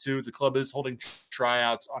 2022, the club is holding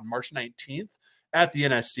tryouts on March 19th at the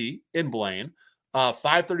NSC in Blaine,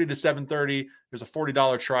 5:30 to 7:30. There's a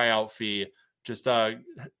 $40 tryout fee. Just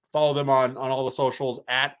follow them on all the socials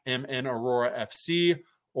at MN Aurora FC,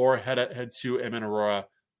 or head to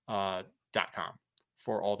mnaurora.com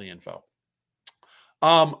for all the info.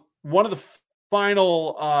 One of the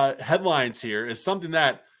final headlines here is something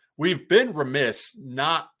that we've been remiss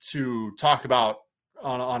not to talk about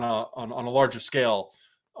on a larger scale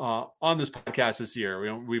on this podcast this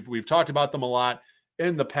year. We've talked about them a lot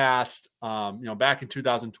in the past. Back in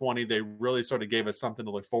 2020, they really sort of gave us something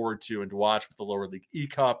to look forward to and to watch with the lower league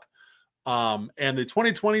E-Cup. And the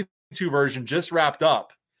 2022 version just wrapped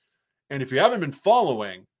up. And if you haven't been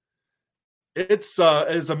following, it's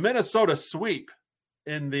a Minnesota sweep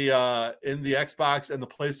in the Xbox and the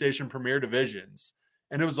PlayStation Premier divisions.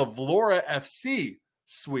 And it was a Vlora FC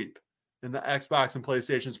sweep in the Xbox and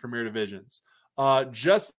PlayStation's Premier divisions.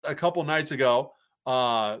 Just a couple nights ago,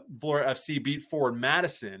 Vlora FC beat Forward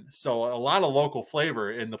Madison. So a lot of local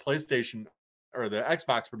flavor in the PlayStation or the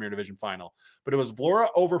Xbox Premier Division final. But it was Vlora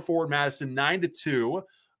over Forward Madison 9-2.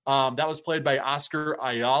 That was played by Oscar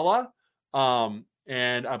Ayala.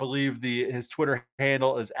 And I believe his Twitter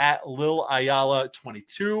handle is at Lil Ayala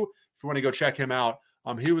 22. If you want to go check him out,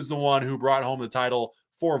 he was the one who brought home the title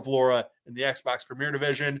for Vlora in the Xbox Premier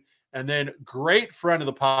Division. And then great friend of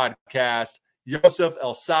the podcast, Yosef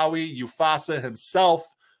El-Sawi, Ufasa himself,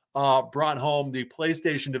 brought home the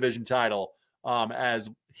PlayStation Division title as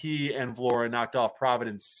he and Vlora knocked off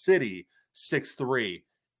Providence City 6-3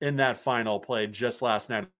 in that final played just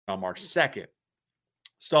last night on March 2nd.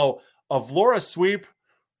 So a Vlora sweep,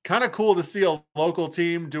 kind of cool to see a local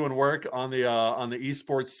team doing work on the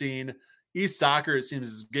esports scene. East soccer, it seems,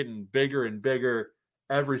 is getting bigger and bigger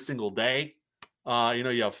every single day.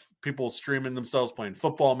 You have people streaming themselves playing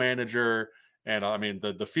Football Manager. And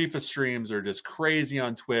the FIFA streams are just crazy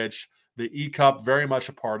on Twitch. The E-Cup, very much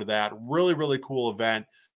a part of that. Really, really cool event.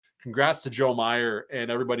 Congrats to Joe Meyer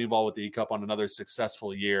and everybody involved with the E-Cup on another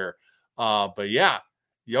successful year. But yeah,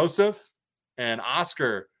 Yosef and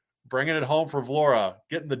Oscar bringing it home for Vlora,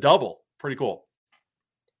 getting the double. Pretty cool.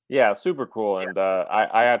 Yeah, super cool. And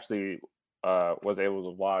I actually was able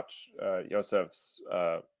to watch Yosef's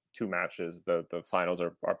two matches. The finals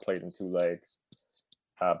are played in two legs,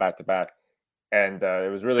 back to back. And it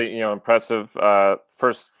was really, impressive.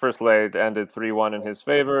 First leg ended 3-1 in his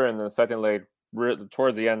favor, and then the second leg,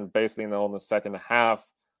 towards the end, basically in the second half,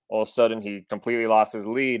 all of a sudden he completely lost his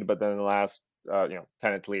lead. But then in the last,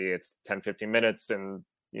 technically it's 10-15 minutes, and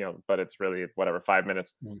but it's really 5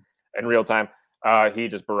 minutes in real time. He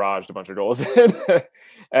just barraged a bunch of goals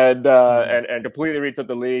and completely retook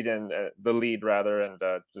the lead and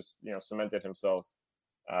just cemented himself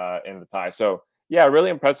in the tie. So. Yeah, really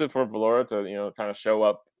impressive for Vlora to kind of show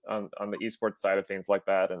up on the esports side of things like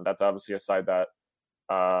that, and that's obviously a side that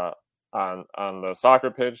on the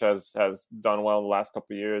soccer pitch has done well in the last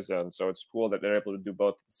couple of years, and so it's cool that they're able to do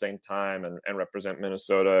both at the same time and represent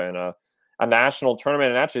Minnesota in a national tournament,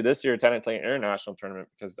 and actually this year technically an international tournament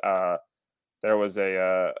because there was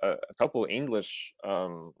a couple of English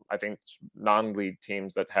I think non-league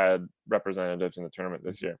teams that had representatives in the tournament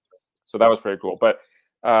this year, so that was pretty cool, but.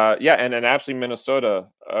 And actually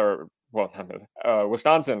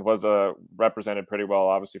Wisconsin was represented pretty well,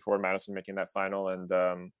 obviously, Forward Madison making that final. And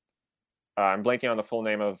I'm blanking on the full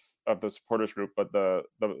name of the supporters group, but the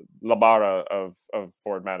Labara of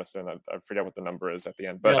Forward Madison, I forget what the number is at the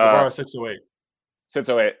end. But Labara 608.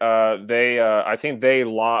 608. I think they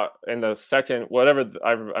lost in the second, whatever,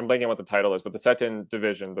 I'm blanking on what the title is, but the second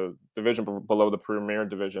division, the division below the Premier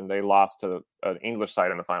Division, they lost to an English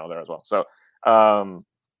side in the final there as well. So,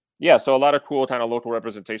 so a lot of cool kind of local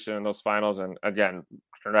representation in those finals. And again,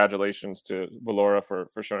 congratulations to Vlora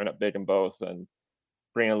for showing up big in both and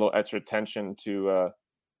bringing a little extra attention to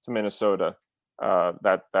Minnesota.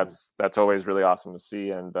 That's always really awesome to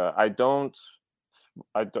see. And I don't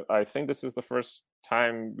I think this is the first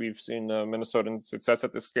time we've seen Minnesotan success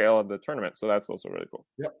at the scale of the tournament. So that's also really cool.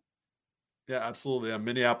 Yep. Yeah, absolutely.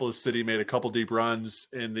 Minneapolis City made a couple deep runs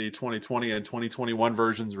in the 2020 and 2021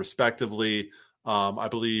 versions, respectively. I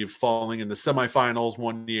believe falling in the semifinals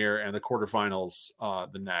one year and the quarterfinals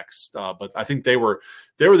the next. But I think they were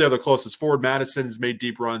there the closest. Forward Madison's made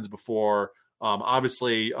deep runs before.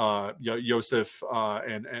 Obviously, Josef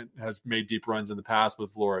and has made deep runs in the past with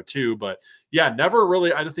Laura too. But yeah, never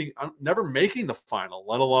really. I don't think never making the final,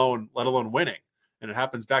 let alone winning. And it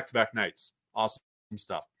happens back-to-back nights. Awesome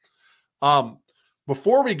stuff.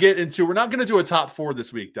 Before we get into, we're not going to do a top 4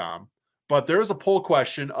 this week, Dom, but there's a poll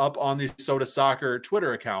question up on the Soda Soccer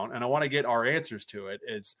Twitter account, and I want to get our answers to it.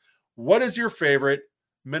 It's, what is your favorite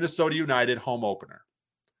Minnesota United home opener?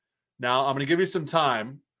 Now, I'm going to give you some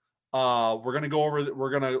time. We're going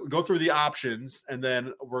to go through the options, and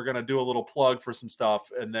then we're going to do a little plug for some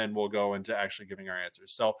stuff, and then we'll go into actually giving our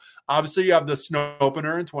answers. So obviously you have the snow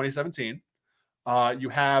opener in 2017. You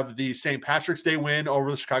have the St. Patrick's Day win over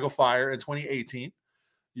the Chicago Fire in 2018.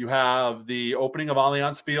 You have the opening of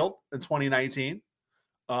Allianz Field in 2019.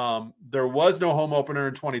 There was no home opener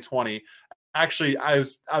in 2020. Actually, I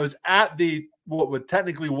was at what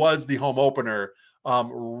technically was the home opener.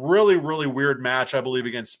 Really, really weird match, I believe,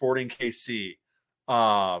 against Sporting KC.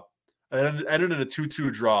 It ended in a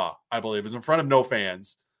 2-2 draw, I believe. It was in front of no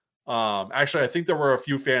fans. Actually, I think there were a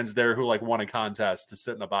few fans there who won a contest to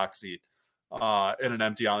sit in a box seat in an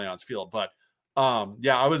empty Allianz Field. But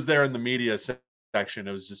yeah, I was there in the media section.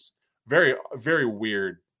 It was just very, very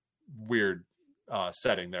weird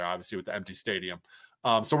setting there, obviously, with the empty stadium.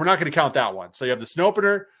 So we're not going to count that one. So you have the snow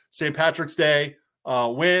opener, St. Patrick's Day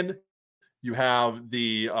win. You have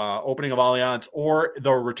the opening of Allianz, or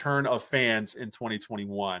the return of fans in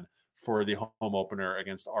 2021 for the home opener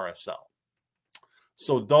against RSL.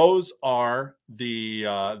 So those are the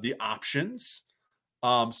options.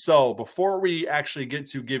 So before we actually get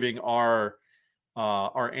to giving our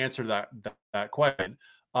answer to that question,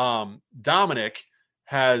 Dominic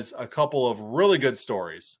has a couple of really good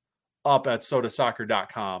stories up at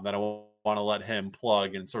sodasoccer.com that I want to let him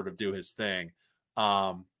plug and sort of do his thing.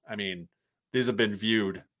 I mean, these have been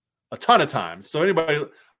viewed a ton of times. So a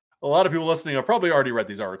lot of people listening have probably already read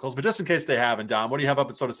these articles, but just in case they haven't, Dom, what do you have up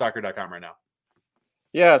at sodasoccer.com right now?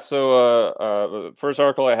 Yeah, so the first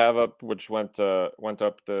article I have up, which went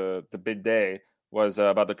up the big day, was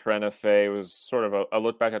about the Koren FA. It was sort of a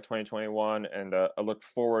look back at 2021 and a look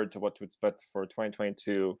forward to what to expect for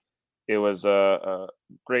 2022. It was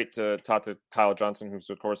great to talk to Kyle Johnson, who's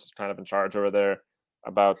of course is kind of in charge over there,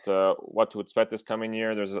 about what to expect this coming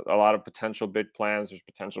year. There's a lot of potential big plans. There's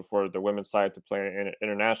potential for the women's side to play in an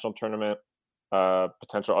international tournament,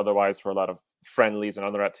 potential otherwise for a lot of friendlies and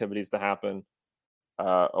other activities to happen.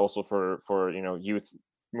 Also for youth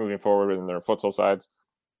moving forward in their futsal sides.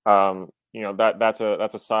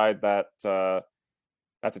 That's a side that's a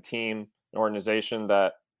team, an organization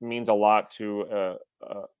that means a lot to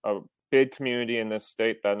a big community in this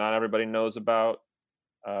state that not everybody knows about.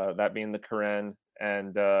 That being the Koren,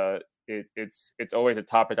 and it's always a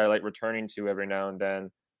topic I like returning to every now and then.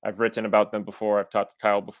 I've written about them before. I've talked to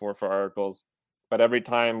Kyle before for articles, but every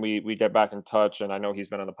time we get back in touch, and I know he's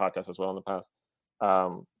been on the podcast as well in the past.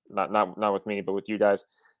 Not with me, but with you guys.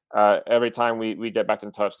 Every time we get back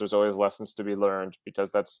in touch, there's always lessons to be learned,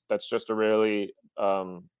 because that's just a really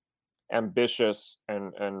ambitious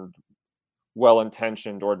and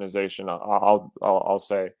well-intentioned organization. I'll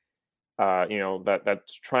say,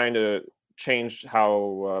 that's trying to change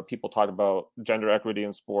how people talk about gender equity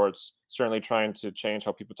in sports. Certainly trying to change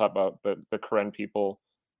how people talk about the Koren people.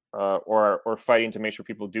 Or fighting to make sure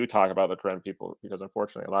people do talk about the Koren people, because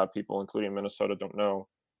unfortunately a lot of people, including Minnesota, don't know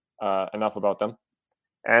enough about them.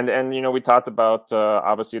 And we talked about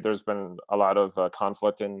obviously there's been a lot of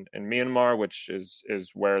conflict in Myanmar, which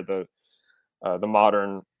is where the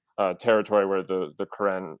modern territory where the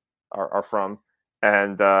Koren are from,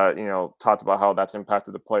 and talked about how that's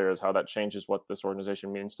impacted the players, how that changes what this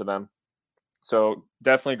organization means to them. So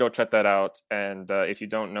definitely go check that out. And if you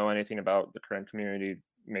don't know anything about the Koren community,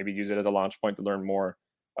 maybe use it as a launch point to learn more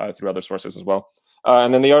through other sources as well.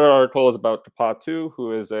 And then the other article is about Kapatu,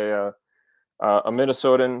 who is a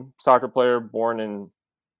Minnesotan soccer player born in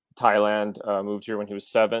Thailand, moved here when he was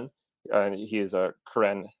 7. And he is a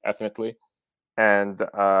Koren ethnically, and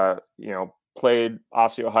played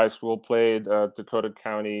Osseo High School, played Dakota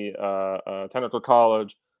County Technical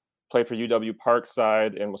College, played for UW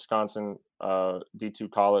Parkside in Wisconsin,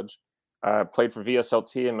 D2 college, played for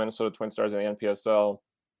VSLT and Minnesota Twin Stars in the NPSL.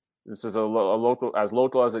 This is a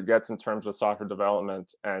local as it gets in terms of soccer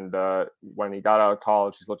development. And when he got out of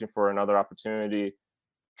college, he's looking for another opportunity,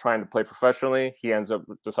 trying to play professionally. He ends up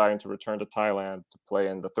deciding to return to Thailand to play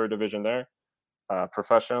in the third division there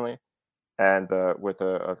professionally, and with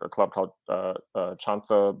a club called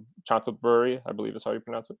Chanthaburi, I believe is how you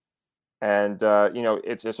pronounce it. And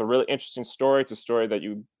it's a really interesting story. It's a story that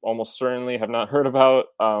you almost certainly have not heard about,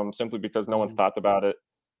 simply because no one's talked about it.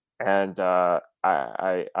 And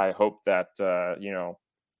I hope that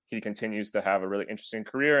he continues to have a really interesting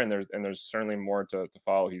career, and there's certainly more to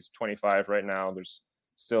follow. He's 25 right now. There's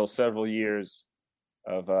still several years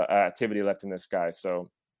of activity left in this guy.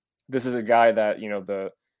 So this is a guy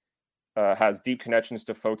that has deep connections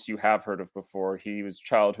to folks you have heard of before. He was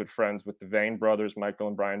childhood friends with the Vane brothers, Michael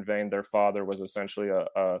and Brian Vane. Their father was essentially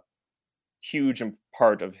a huge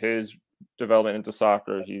part of his development into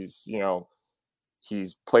soccer.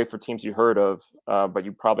 He's played for teams you heard of, but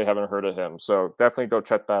you probably haven't heard of him. So definitely go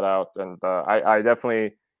check that out. And I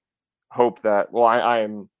definitely hope that, well, I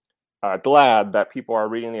am glad that people are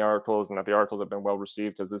reading the articles and that the articles have been well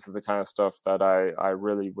received, because this is the kind of stuff that I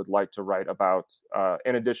really would like to write about,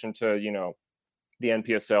 in addition to, the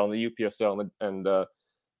NPSL and the UPSL and the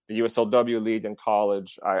USLW league in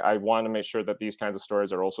college. I want to make sure that these kinds of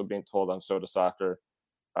stories are also being told on Soda Soccer,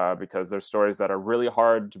 because there's stories that are really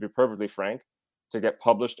hard, to be perfectly frank, to get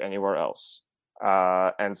published anywhere else.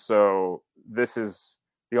 And so this is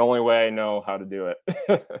the only way I know how to do it.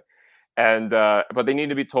 And but they need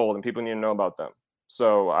to be told, and people need to know about them.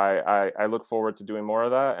 So I look forward to doing more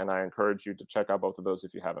of that, and I encourage you to check out both of those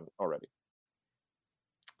if you haven't already.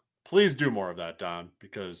 Please do more of that, Don,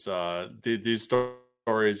 because these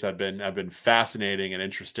stories have been fascinating and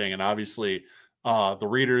interesting, and obviously the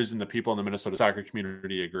readers and the people in the Minnesota soccer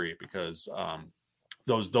community agree, because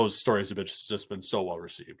those stories have just been so well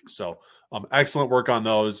received. So excellent work on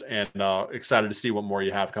those, and excited to see what more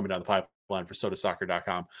you have coming down the pipeline for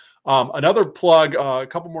sodasoccer.com. Another plug, a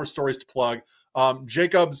couple more stories to plug.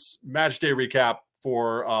 Jacob's match day recap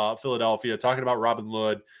for Philadelphia, talking about Robin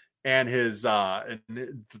Lod and his and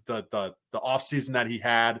the off season that he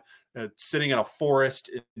had, sitting in a forest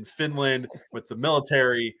in Finland with the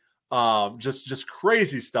military, just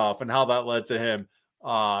crazy stuff, and how that led to him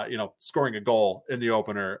scoring a goal in the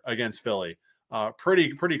opener against Philly.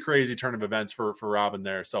 Pretty crazy turn of events for Robin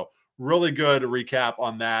there. So really good recap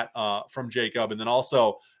on that from Jacob. And then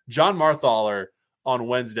also John Marthaler on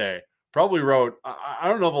Wednesday probably wrote, I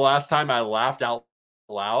don't know the last time I laughed out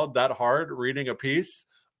loud that hard reading a piece,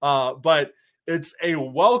 but it's a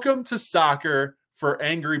welcome to soccer for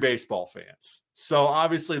angry baseball fans. So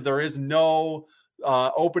obviously there is no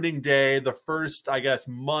opening day. The first, I guess,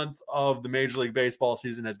 month of the Major League Baseball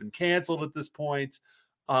season has been canceled at this point.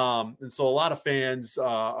 And so a lot of fans,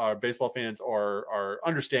 our baseball fans, are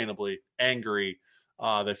understandably angry.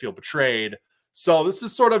 They feel betrayed. So this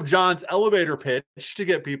is sort of John's elevator pitch to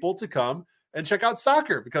get people to come and check out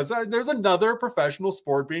soccer, because there's another professional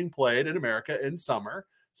sport being played in America in summer.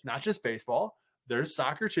 It's not just baseball. There's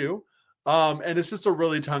soccer too. And it's just a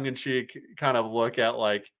really tongue-in-cheek kind of look at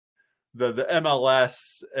like the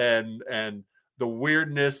MLS and the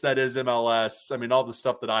weirdness that is MLS. I mean, all the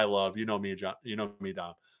stuff that I love, you know me, John, you know me,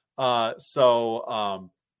 Dom.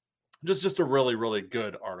 Just a really, really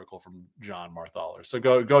good article from John Marthaler. So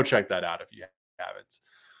go check that out if you haven't.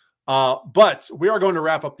 But we are going to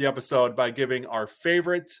wrap up the episode by giving our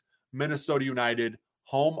favorite Minnesota United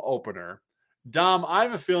home opener. Dom, I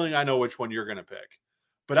have a feeling I know which one you're going to pick,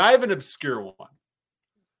 but I have an obscure one.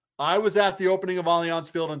 I was at the opening of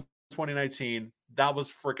Allianz Field in 2019. That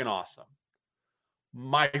was freaking awesome.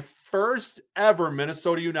 My first ever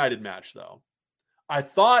Minnesota United match, though,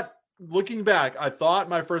 looking back, I thought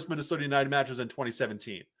my first Minnesota United match was in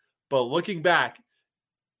 2017. But looking back,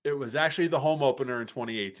 it was actually the home opener in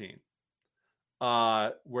 2018,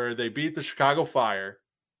 where they beat the Chicago Fire.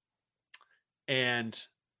 And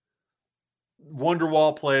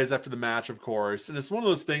Wonderwall plays after the match, of course. And it's one of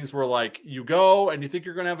those things where, like, you go and you think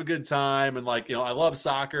you're going to have a good time. And, like, I love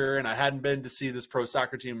soccer, and I hadn't been to see this pro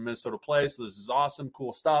soccer team in Minnesota play. So this is awesome,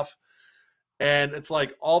 cool stuff. And it's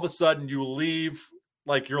like, all of a sudden you leave,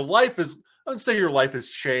 like, your life is, I would say your life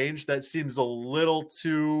has changed. That seems a little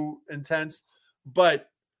too intense. But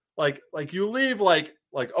like you leave like,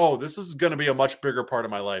 oh, this is going to be a much bigger part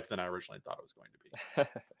of my life than I originally thought it was going to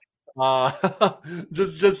be.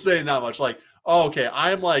 Just saying that much. Like, oh, okay,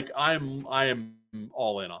 I am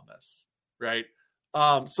all in on this, right?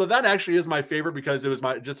 So that actually is my favorite, because it was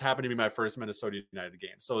just happened to be my first Minnesota United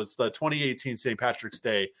game. So it's the 2018 St. Patrick's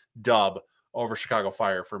Day dub over Chicago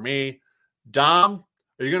Fire for me. Dom,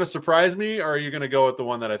 are you going to surprise me, or are you going to go with the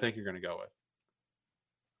one that I think you're going to go with?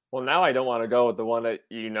 Well, now I don't want to go with the one that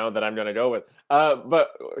that I'm going to go with.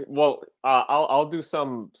 I'll do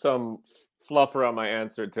some fluff around my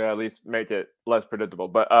answer to at least make it less predictable.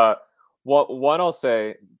 But one I'll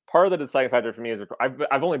say, part of the deciding factor for me is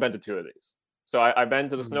I've only been to 2 of these. So I've been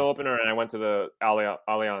to the Snow opener and I went to the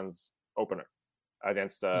Allianz opener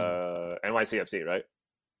against NYCFC, right?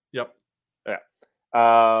 Yep. Yeah.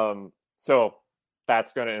 So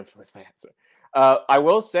that's going to influence my answer. I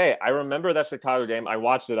will say, I remember that Chicago game. I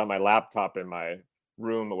watched it on my laptop in my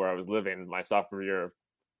room where I was living my sophomore year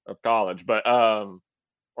of college, but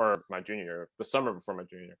or my junior year, the summer before my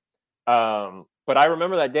junior year. But I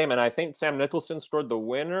remember that game, and I think Sam Nicholson scored the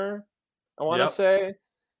winner. I want to say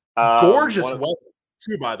gorgeous weather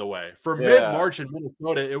too, by the way, for mid-March in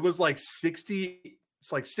Minnesota. It was like 60.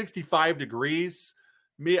 It's like 65 degrees.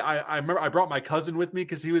 I remember I brought my cousin with me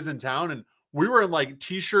because he was in town, and we were in like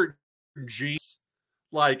t-shirt, jeans.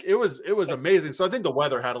 Like it was amazing. So I think the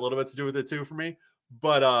weather had a little bit to do with it too for me.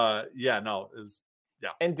 But it was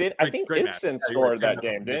And I think Ibsen scored that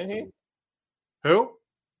game, didn't he? Who?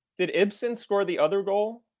 Did Ibsen score the other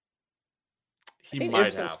goal? He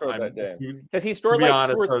might have scored that game because he scored like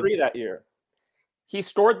 2 or 3 that year. He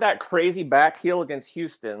scored that crazy back heel against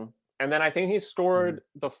Houston, and then I think he scored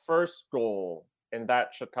the first goal in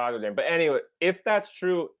that Chicago game. But anyway, if that's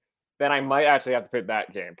true, then I might actually have to pick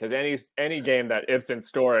that game because any game that Ibsen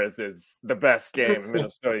scores is the best game in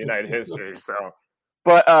Minnesota United history. So,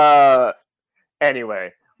 but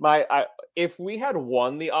anyway, if we had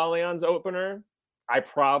won the Allianz opener, I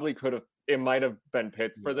probably could have. It might have been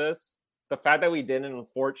picked for this. The fact that we didn't,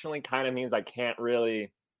 unfortunately, kind of means I can't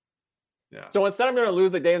really. Yeah. So instead, I'm going to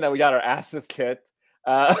lose the game that we got our asses kicked,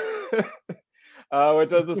 which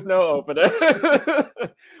was the Snow opener,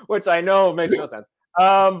 which I know makes no sense.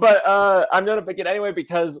 But I'm going to pick it anyway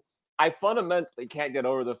because I fundamentally can't get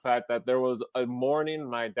over the fact that there was a morning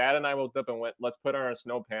my dad and I woke up and went, let's put on our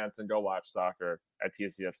snow pants and go watch soccer at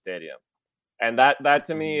TCF Stadium. And that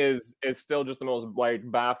to me is still just the most like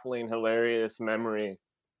baffling, hilarious memory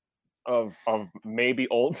of maybe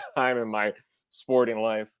old time in my sporting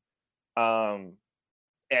life. And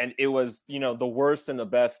it was, the worst and the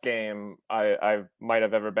best game I might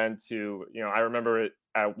have ever been to. I remember it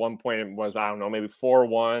at one point it was, I don't know, maybe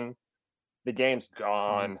 4-1. The game's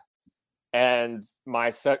gone. And my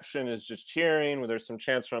section is just cheering. There's some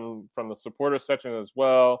chants from the supporter section as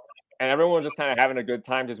well. And everyone was just kind of having a good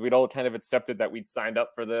time because we'd all kind of accepted that we'd signed up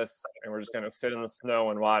for this. And we're just going to sit in the snow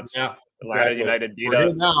and watch Atlanta United beat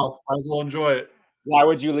us. Now, might as well enjoy it. Why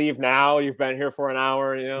would you leave now? You've been here for an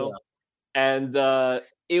hour, Yeah. And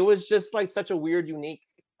it was just like such a weird, unique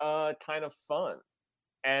kind of fun.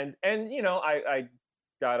 And I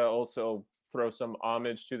got to also throw some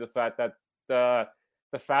homage to the fact that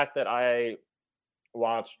I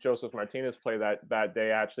watched Joseph Martinez play that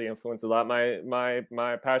day actually influenced a lot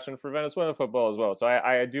my passion for Venezuelan football as well. So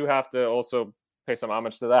I do have to also pay some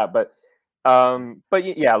homage to that. But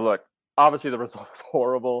yeah, look, obviously the result was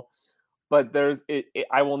horrible, but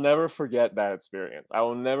I will never forget that experience. I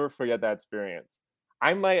will never forget that experience.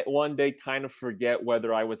 I might one day kind of forget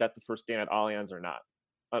whether I was at the first game at Allianz or not.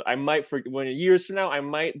 I might forget when years from now, I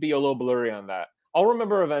might be a little blurry on that. I'll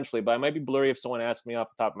remember eventually, but I might be blurry if someone asks me off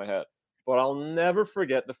the top of my head. But I'll never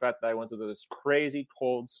forget the fact that I went to this crazy,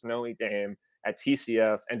 cold, snowy game at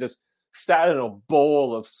TCF and just sat in a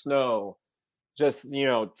bowl of snow, just,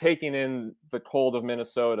 taking in the cold of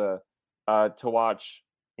Minnesota to watch,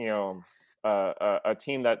 a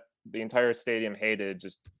team that the entire stadium hated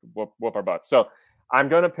just whoop our butts. So I'm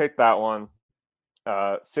going to pick that one,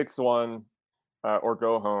 6-1 or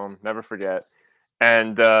go home, never forget.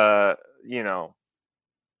 And,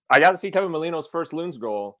 I got to see Kevin Molino's first Loons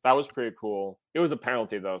goal. That was pretty cool. It was a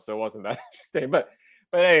penalty though, so it wasn't that interesting. But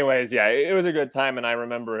anyways, yeah, it was a good time, and I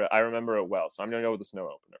remember it well. So I'm gonna go with the Snow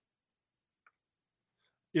opener.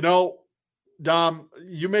 Dom,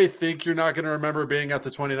 you may think you're not going to remember being at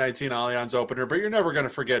the 2019 Allianz opener, but you're never going to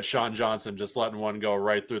forget Sean Johnson just letting one go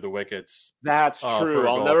right through the wickets. That's true.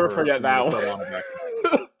 I'll never forget that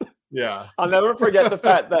one. Yeah. I'll never forget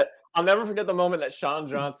the moment that Sean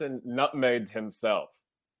Johnson nutmegged himself.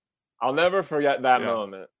 I'll never forget that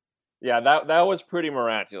moment. Yeah, that was pretty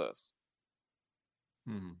miraculous.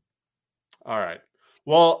 All right.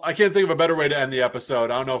 Well, I can't think of a better way to end the episode.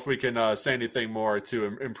 I don't know if we can say anything more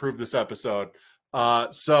to improve this episode.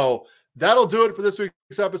 So that'll do it for this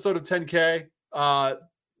week's episode of 10K.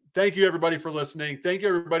 Thank you, everybody, for listening. Thank you,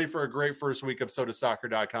 everybody, for a great first week of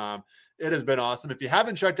sotasoccer.com. It has been awesome. If you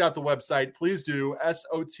haven't checked out the website, please do,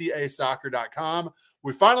 sotasoccer.com.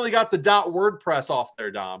 We finally got the .wordpress off there,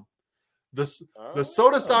 Dom. The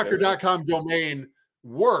sotasoccer.com domain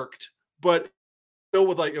worked, but still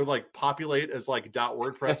would like, it would like populate as like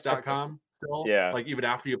 .wordpress.com still. Yeah. Like even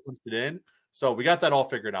after you punched it in. So we got that all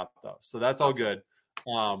figured out though. So that's all good.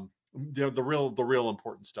 The real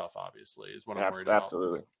important stuff obviously is what I'm worried about.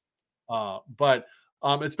 Absolutely. But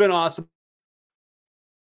it's been awesome.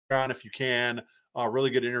 If you can, really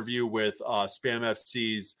good interview with Spam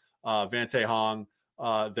FC's Vante Hong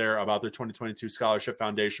there about their 2022 Scholarship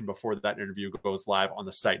Foundation before that interview goes live on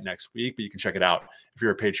the site next week. But you can check it out if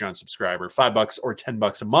you're a Patreon subscriber, $5 or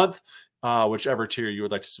 $10 a month, whichever tier you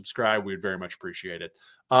would like to subscribe. We would very much appreciate it.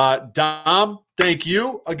 Dom, thank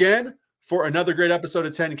you again for another great episode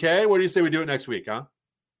of 10K. What do you say we do it next week, huh?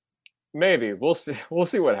 Maybe we'll see. We'll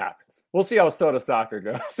see what happens. We'll see how Soda Soccer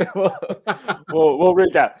goes. we'll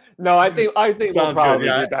recap. No, I think we'll probably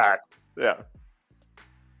be back.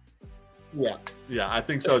 Yeah, I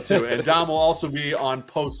think so too. And Dom will also be on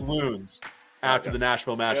Post Loons after the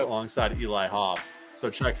Nashville match alongside Eli Hoff. So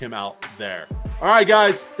check him out there. All right,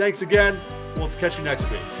 guys. Thanks again. We'll catch you next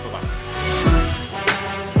week.